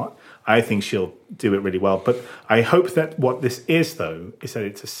 world-weary part, I think she'll do it really well. But I hope that what this is, though, is that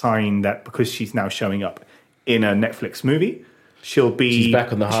it's a sign that because she's now showing up in a Netflix movie, she's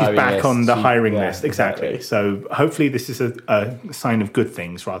back on the hiring list. Exactly. So hopefully this is a sign of good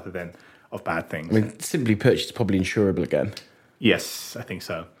things rather than of bad things. I mean, simply put, she's probably insurable again. Yes, I think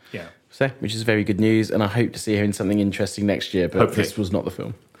so. Yeah. So, which is very good news, and I hope to see her in something interesting next year. But hopefully. This was not the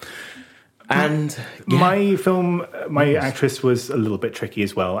film. And my actress was a little bit tricky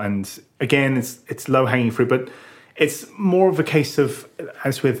as well. And again, it's low hanging fruit, but it's more of a case of,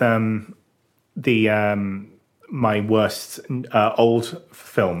 as with my worst old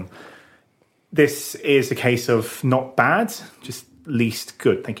film. This is a case of not bad, just least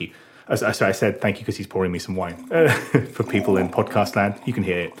good. Thank you. Sorry, I said thank you because he's pouring me some wine. For people in podcast land, you can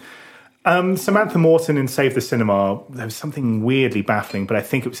hear it. Samantha Morton in Save the Cinema, there was something weirdly baffling, but I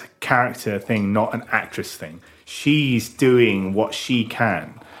think it was a character thing, not an actress thing. She's doing what she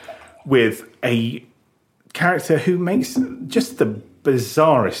can with a character who makes just the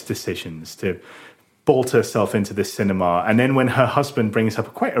bizarrest decisions to bolt herself into the cinema. And then when her husband brings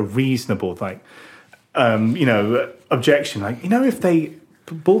up quite a reasonable, objection, if they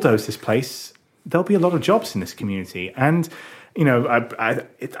bulldoze this place, there'll be a lot of jobs in this community. And, I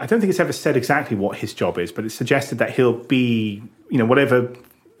don't think it's ever said exactly what his job is, but it's suggested that he'll be, whatever,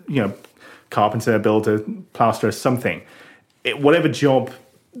 carpenter, builder, plasterer, something. Whatever job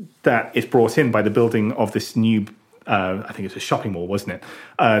that is brought in by the building of this new, I think it's a shopping mall, wasn't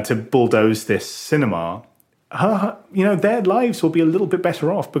it, to bulldoze this cinema, their lives will be a little bit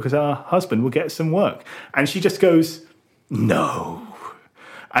better off because her husband will get some work. And she just goes, no.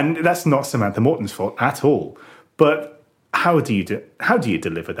 And that's not Samantha Morton's fault at all. But how do you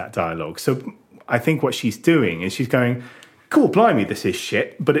deliver that dialogue? So I think what she's doing is she's going, cool, blimey, this is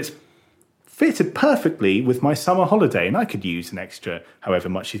shit, but it's fitted perfectly with my summer holiday, and I could use an extra however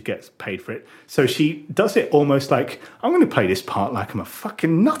much she gets paid for it. So she does it almost like, I'm going to play this part like I'm a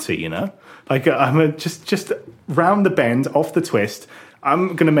fucking nutter, you know? Like I'm just round the bend, off the twist. I'm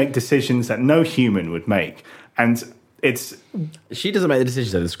going to make decisions that no human would make. And she doesn't make the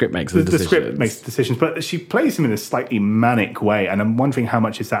decisions, though. The script makes the decisions. The script makes the decisions, but she plays them in a slightly manic way. And I'm wondering how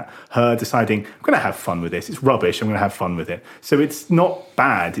much is that her deciding, I'm going to have fun with this. It's rubbish. I'm going to have fun with it. So it's not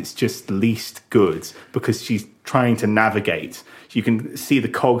bad. It's just least good because she's trying to navigate. You can see the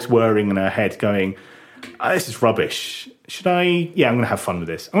cogs whirring in her head going, this is rubbish. Should I? Yeah, I'm going to have fun with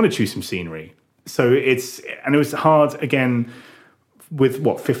this. I'm going to choose some scenery. So it was hard again with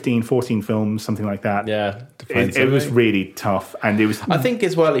 15, 14 films, something like that. Yeah. It was really tough. And it was. I think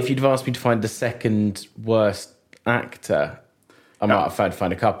as well, if you'd have asked me to find the second worst actor, I might have found to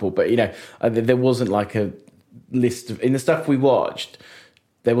find a couple. But, there wasn't like a list of. In the stuff we watched,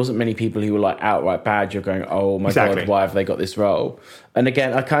 there wasn't many people who were like outright bad. You're going, oh my God, why have they got this role? And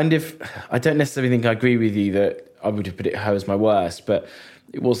again, I don't necessarily think I agree with you that I would have put her as my worst, but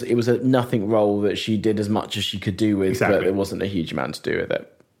it was a nothing role that she did as much as she could do with, but there wasn't a huge amount to do with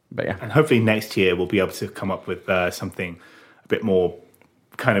it. But yeah. And hopefully next year we'll be able to come up with something a bit more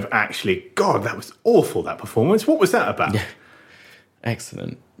kind of actually, God, that was awful, that performance. What was that about? Yeah.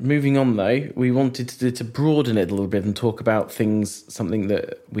 Excellent. Moving on, though, we wanted to broaden it a little bit and talk about something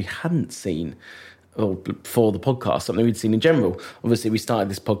that we hadn't seen for the podcast, something we'd seen in general. Obviously, we started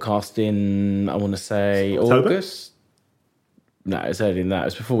this podcast in, I want to say, October? August. No, it was earlier than that. It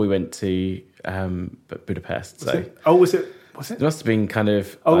was before we went to Budapest. Was it? It must have been kind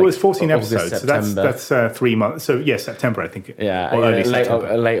of. Oh, it was 14 episodes. September. So that's 3 months. So yeah, September, I think. Yeah,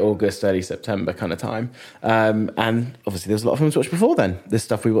 late August, early September kind of time. And obviously, there's a lot of films to watch before then. There's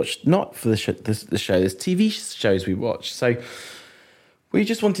stuff we watched not for the show. There's TV shows we watched. So we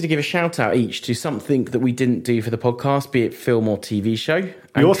just wanted to give a shout out each to something that we didn't do for the podcast, be it film or TV show.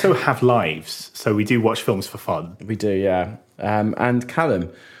 We also have lives, so we do watch films for fun. We do, yeah. And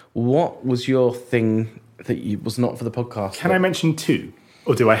Callum, what was your thing that was not for the podcast? Can I mention two?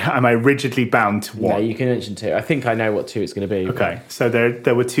 Or am I rigidly bound to one? Yeah, you can mention two. I think I know what two it's going to be. Okay, so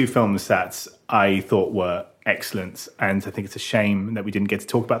there were two films that I thought were excellent, and I think it's a shame that we didn't get to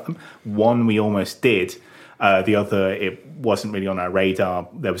talk about them. One we almost did. The other, it wasn't really on our radar.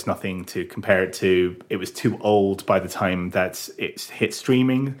 There was nothing to compare it to. It was too old by the time that it hit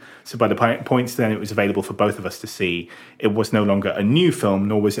streaming. So by the points then it was available for both of us to see, it was no longer a new film,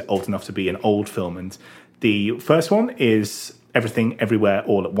 nor was it old enough to be an old film. And the first one is Everything Everywhere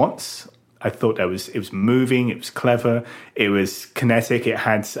All at Once. I thought it was moving, it was clever, it was kinetic, it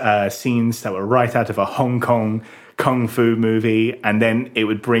had scenes that were right out of a Hong Kong kung fu movie, and then it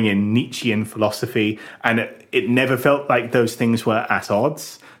would bring in Nietzschean philosophy, and it never felt like those things were at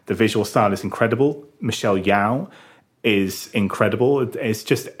odds. The visual style is incredible. Michelle Yeoh is incredible. It's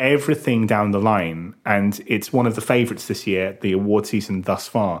just everything down the line, and it's one of the favourites this year, the award season thus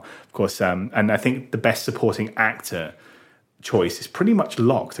far, of course. And I think the best supporting actor choice is pretty much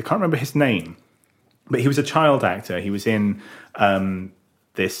locked. I can't remember his name, but he was a child actor. He was in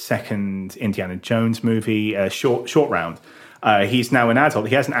this second Indiana Jones movie, Short Round. He's now an adult.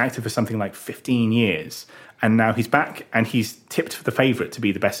 He hasn't acted for something like 15 years. And now he's back, and he's tipped for the favourite to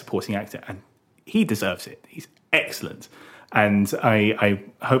be the best supporting actor. And he deserves it. He's excellent. And I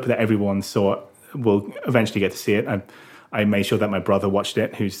hope that everyone will eventually get to see it. I made sure that my brother watched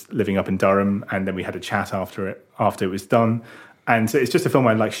it, who's living up in Durham, and then we had a chat after it was done. And so it's just a film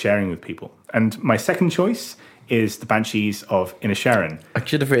I like sharing with people. And my second choice is The Banshees of Inisherin. I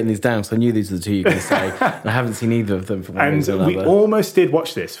should have written these down, so I knew these were the two you were going to say. And I haven't seen either of them for one reason or another. And we almost did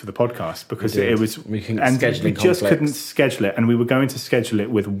watch this for the podcast because it was... We just couldn't schedule it. And we were going to schedule it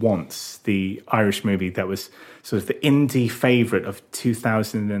with Once, the Irish movie that was sort of the indie favourite of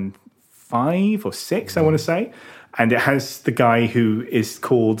 2005 or 6, I want to say. And it has the guy who is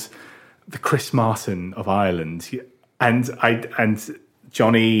called the Chris Martin of Ireland. And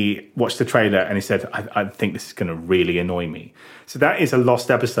Johnny watched the trailer and he said, I think this is going to really annoy me. So that is a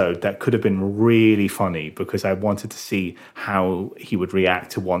lost episode that could have been really funny because I wanted to see how he would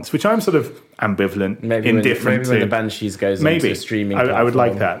react to Once, which I'm sort of ambivalent, indifferent when the Banshees goes onto streaming platform. I would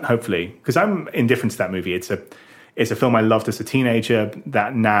like that, hopefully, because I'm indifferent to that movie. It's a film I loved as a teenager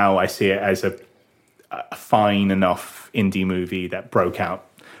that now I see it as a fine enough indie movie that broke out.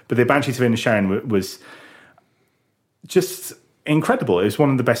 But The Banshees of Inisherin was just incredible. It was one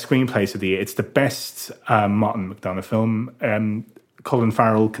of the best screenplays of the year. It's the best Martin McDonagh film. Colin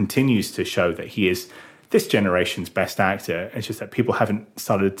Farrell continues to show that he is this generation's best actor. It's just that people haven't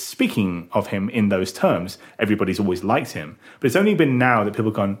started speaking of him in those terms. Everybody's always liked him. But it's only been now that people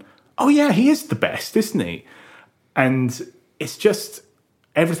have gone, oh yeah, he is the best, isn't he? And it's just,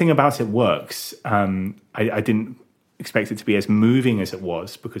 everything about it works. I didn't expect it to be as moving as it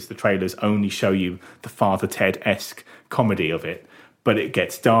was because the trailers only show you the Father Ted-esque comedy of it. But it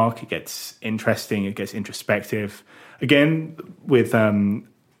gets dark, it gets interesting, it gets introspective. Again, with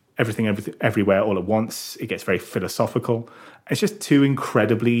everything, Everywhere, All at Once, it gets very philosophical. It's just two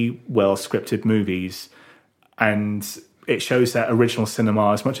incredibly well-scripted movies. And it shows that original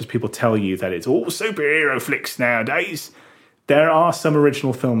cinema, as much as people tell you that it's all superhero flicks nowadays, there are some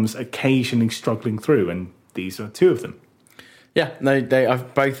original films occasionally struggling through, and these are two of them. Yeah, no,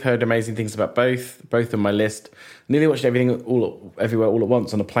 I've both heard amazing things about both on my list. Nearly watched Everywhere, All at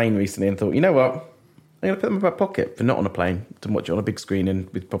Once on a plane recently and thought, you know what? I'm going to put them in my back pocket, but not on a plane, to watch it on a big screen and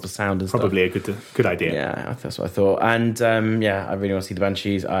with proper sound and Probably stuff. a good idea. Yeah, that's what I thought. And I really want to see The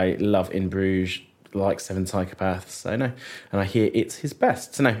Banshees. I love In Bruges, like Seven Psychopaths. So no, and I hear it's his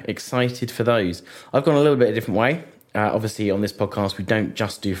best. So no, excited for those. I've gone a little bit a different way. Obviously, on this podcast, we don't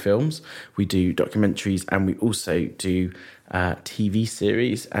just do films. We do documentaries and we also do TV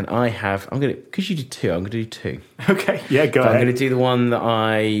series. And because you did two, I'm going to do two. Okay, yeah, go ahead. I'm going to do the one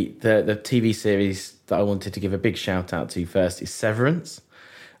that the TV series that I wanted to give a big shout out to first is Severance,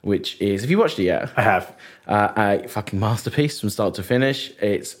 which is, have you watched it yet? I have. A fucking masterpiece from start to finish.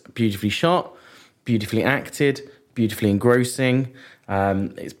 It's beautifully shot, beautifully acted, beautifully engrossing.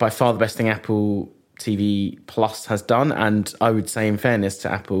 It's by far the best thing Apple TV Plus has done, and I would say, in fairness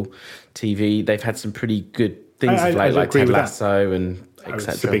to Apple TV, they've had some pretty good things of late, like Ted Lasso and etc. I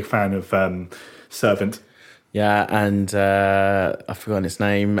was a big fan of Servant. Yeah, and I've forgotten its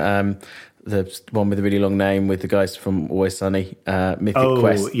name. The one with the really long name with the guys from Always Sunny, Mythic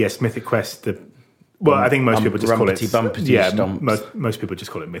Quest. Oh, yes, Mythic Quest. I think most people just call it... Stomps. Most people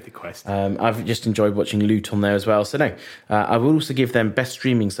just call it Mythic Quest. I've just enjoyed watching Loot on there as well. So no, I will also give them best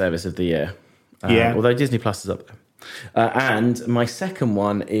streaming service of the year. Although Disney Plus is up there. And my second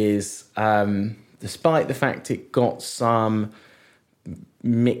one is, despite the fact it got some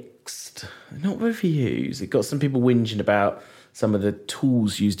mixed, not reviews, it got some people whinging about some of the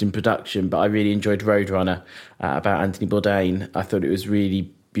tools used in production, but I really enjoyed Roadrunner, about Anthony Bourdain. I thought it was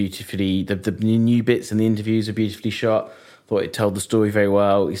really beautifully, the new bits and the interviews are beautifully shot. Thought it told the story very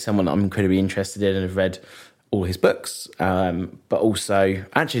well. He's someone I'm incredibly interested in and have read all his books, but also,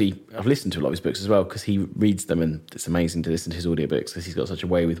 actually, I've listened to a lot of his books as well because he reads them and it's amazing to listen to his audiobooks because he's got such a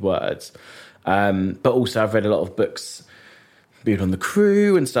way with words. But also, I've read a lot of books being on the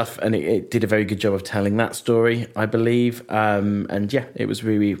crew and stuff, and it did a very good job of telling that story, I believe. And yeah, it was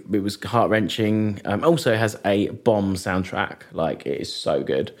heart-wrenching. Also, it has a bomb soundtrack. Like, it is so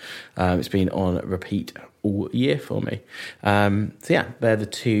good. It's been on repeat all year for me. So yeah, they're the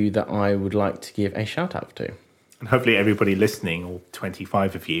two that I would like to give a shout out to. And hopefully everybody listening, all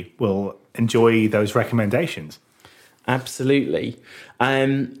 25 of you, will enjoy those recommendations. Absolutely.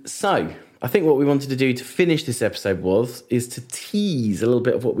 So I think what we wanted to do to finish this episode is to tease a little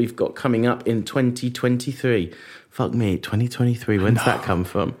bit of what we've got coming up in 2023. Fuck me, 2023. When's that come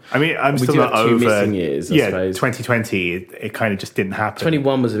from? I mean, I'm we still do not have two over. Missing years, I suppose. 2020, it kind of just didn't happen.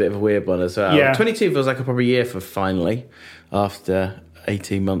 21 was a bit of a weird one as well. Yeah. 22 feels like a proper year for finally, after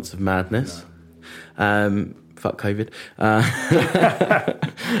 18 months of madness. No. Fuck COVID.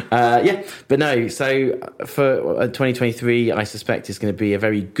 Yeah, but no. So for 2023, I suspect it's going to be a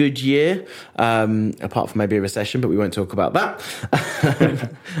very good year, apart from maybe a recession, but we won't talk about that.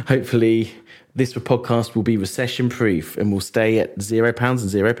 Hopefully, this podcast will be recession-proof and will stay at £0 and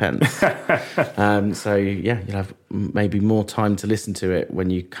 0 pence. So yeah, you'll have maybe more time to listen to it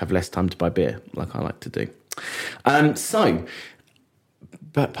when you have less time to buy beer, like I like to do.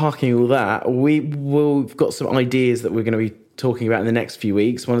 But parking all that, we've got some ideas that we're going to be talking about in the next few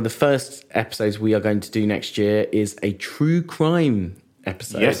weeks. One of the first episodes we are going to do next year is a true crime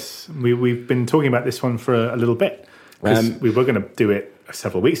episode. Yes, we've been talking about this one for a little bit. We were going to do it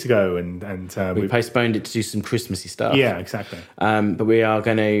several weeks ago, and we postponed it to do some Christmassy stuff. Yeah, exactly. But we are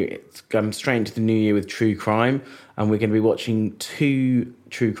going to come straight into the new year with true crime, and we're going to be watching 2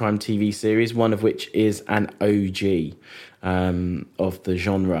 true crime TV series, one of which is an OG of the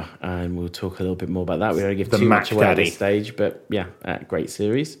genre, and we'll talk a little bit more about that. We don't give too much away at this stage, but yeah, great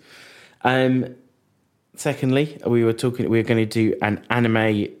series. Secondly, we're going to do an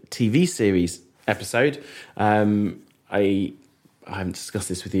anime TV series episode. I haven't discussed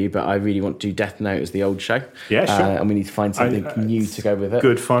this with you, but I really want to do Death Note as the old show. Yeah, sure. And we need to find something new to go with it.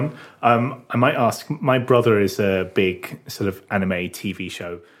 Good fun. I might ask, my brother is a big sort of anime TV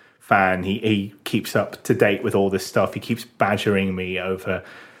show fan. He keeps up to date with all this stuff. He keeps badgering me over.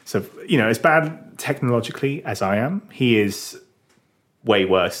 So, as bad technologically as I am, he is way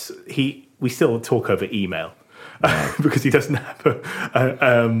worse. We still talk over email because he doesn't have a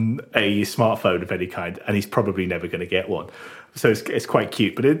smartphone of any kind, and he's probably never going to get one. So it's quite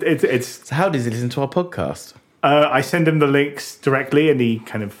cute. But it's. So how does he listen to our podcast? I send him the links directly, and he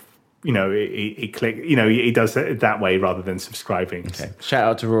kind of. He he does it that way rather than subscribing. Okay. Shout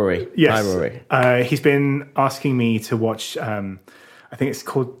out to Rory. Yes. Hi, Rory. He's been asking me to watch, I think it's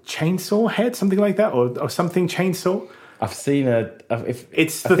called Chainsaw Head, something like that, or something Chainsaw. I've seen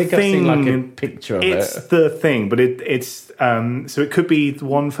It's I the think thing. I've seen like a picture of it's it. the thing, but it's so it could be the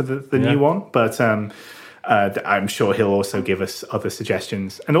one for the new one, but I'm sure he'll also give us other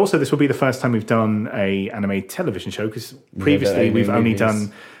suggestions. And also, this will be the first time we've done a anime television show, because previously we've only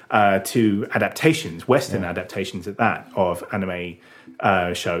done 2 adaptations, Western adaptations at that, of anime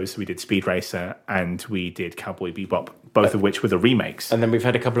shows. We did Speed Racer and we did Cowboy Bebop, both of which were the remakes. And then we've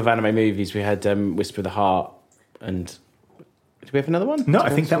had a couple of anime movies. We had Whisper of the Heart, and did we have another one? No, I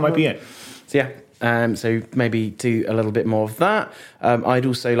think that might be it. So yeah, so maybe do a little bit more of that. I'd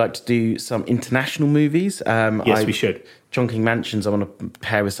also like to do some international movies. Yes, we should. Chongqing Mansions, I want to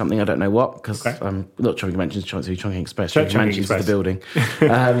pair with something, I don't know what, because not Chongqing Mansions, Chongqing Express. Chongqing Mansions is the building.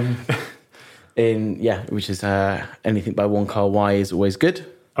 Which is anything by Wong Kar-wai is always good.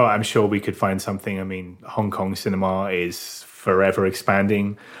 Oh, I'm sure we could find something. I mean, Hong Kong cinema is forever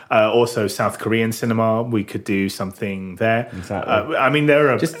expanding. Also, South Korean cinema, we could do something there. Exactly. I mean,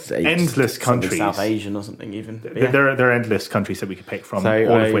 there are Just endless countries. South Asian or something even. There are endless countries that we could pick from,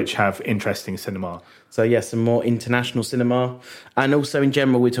 all of which have interesting cinema. So, some more international cinema. And also, in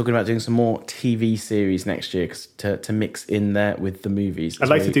general, we're talking about doing some more TV series next year to mix in there with the movies. I'd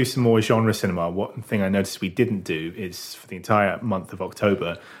like to do some more genre cinema. One thing I noticed we didn't do is, for the entire month of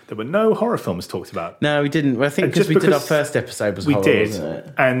October, there were no horror films talked about. No, we didn't. Well, I think because we did our first episode was horror, wasn't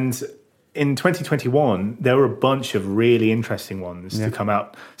it? And in 2021, there were a bunch of really interesting ones to come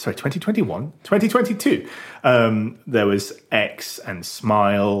out. Sorry, 2021? 2022. There was X and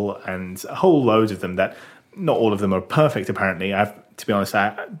Smile and a whole load of them that not all of them are perfect, apparently. To be honest,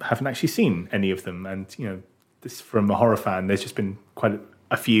 I haven't actually seen any of them. And, this from a horror fan, there's just been quite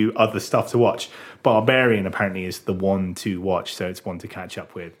a few other stuff to watch. Barbarian apparently is the one to watch, so it's one to catch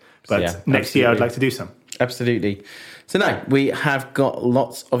up with. But next year, I'd like to do some. Absolutely. So now we have got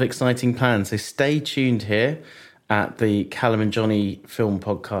lots of exciting plans. So stay tuned here at the Callum and Johnny Film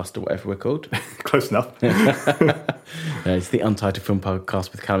Podcast, or whatever we're called. Close enough. It's the Untitled Film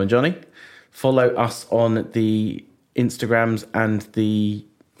Podcast with Callum and Johnny. Follow us on the Instagrams and the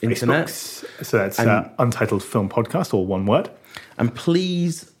internet. Facebooks. So that's Untitled Film Podcast, all one word. And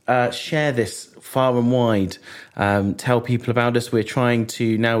please share this far and wide. Tell people about us. We're trying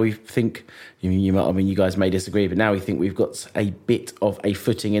to, now we think, you guys may disagree, but now we think we've got a bit of a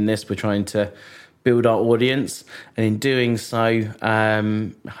footing in this. We're trying to build our audience. And in doing so,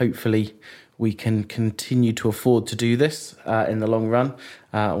 hopefully we can continue to afford to do this in the long run,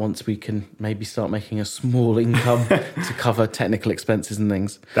 once we can maybe start making a small income to cover technical expenses and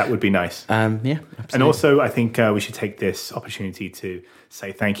things. That would be nice. Absolutely. And also, I think we should take this opportunity to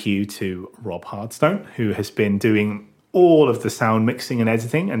say thank you to Rob Hardstone, who has been doing all of the sound mixing and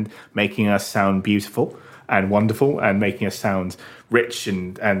editing and making us sound beautiful and wonderful and making us sound rich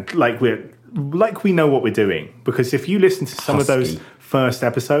and like we know what we're doing. Because if you listen to some of those first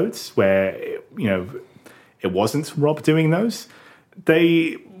episodes where it wasn't Rob doing those,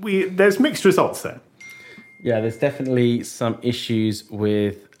 there's mixed results there. Yeah, there's definitely some issues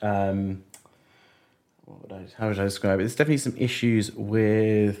with how would I describe it? There's definitely some issues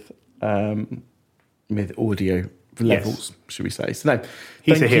with audio levels, should we say? So no,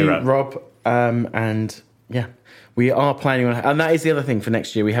 he's a hero, Rob. And we are planning on, and that is the other thing for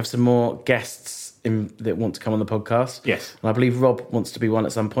next year. We have some more guests that want to come on the podcast. Yes. And I believe Rob wants to be one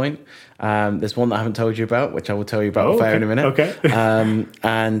at some point. There's one that I haven't told you about, which I will tell you about in a minute. Okay.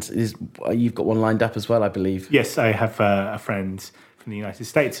 And you've got one lined up as well, I believe. Yes, I have a friend from the United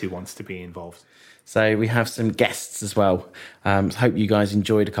States who wants to be involved. So we have some guests as well. Hope you guys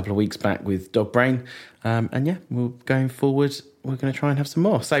enjoyed a couple of weeks back with Dog Brain. We're going forward. We're going to try and have some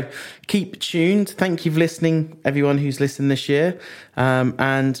more. So keep tuned. Thank you for listening, everyone who's listened this year.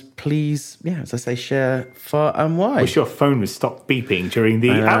 And please, as I say, share far and wide. Wish your phone would stop beeping during the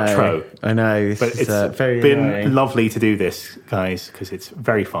outro. I know. But it's been lovely to do this, guys, because it's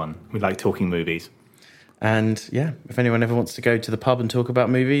very fun. We like talking movies. And if anyone ever wants to go to the pub and talk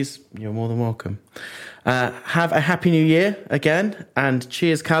about movies, you're more than welcome. Have a happy new year again. And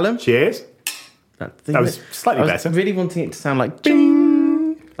cheers, Callum. Cheers. That was slightly better. I was really wanting it to sound like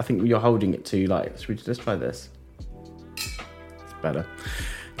ding. I think you're holding it too light. Should we just try this? It's better.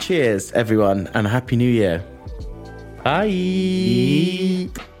 Cheers, everyone, and a Happy New Year. Bye.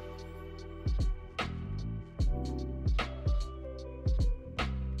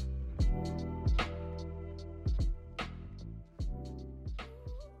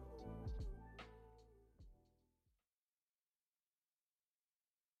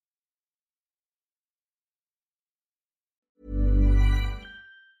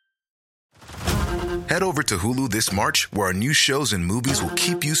 Head over to Hulu this March, where our new shows and movies will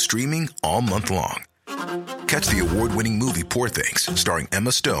keep you streaming all month long. Catch the award-winning movie Poor Things, starring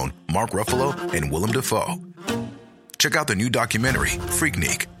Emma Stone, Mark Ruffalo, and Willem Dafoe. Check out the new documentary,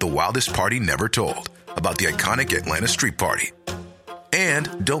 Freaknik, The Wildest Party Never Told, about the iconic Atlanta Street Party.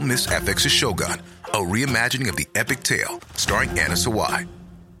 And don't miss FX's Shogun, a reimagining of the epic tale, starring Anna Sawai.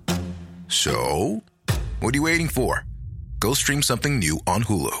 So, what are you waiting for? Go stream something new on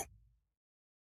Hulu.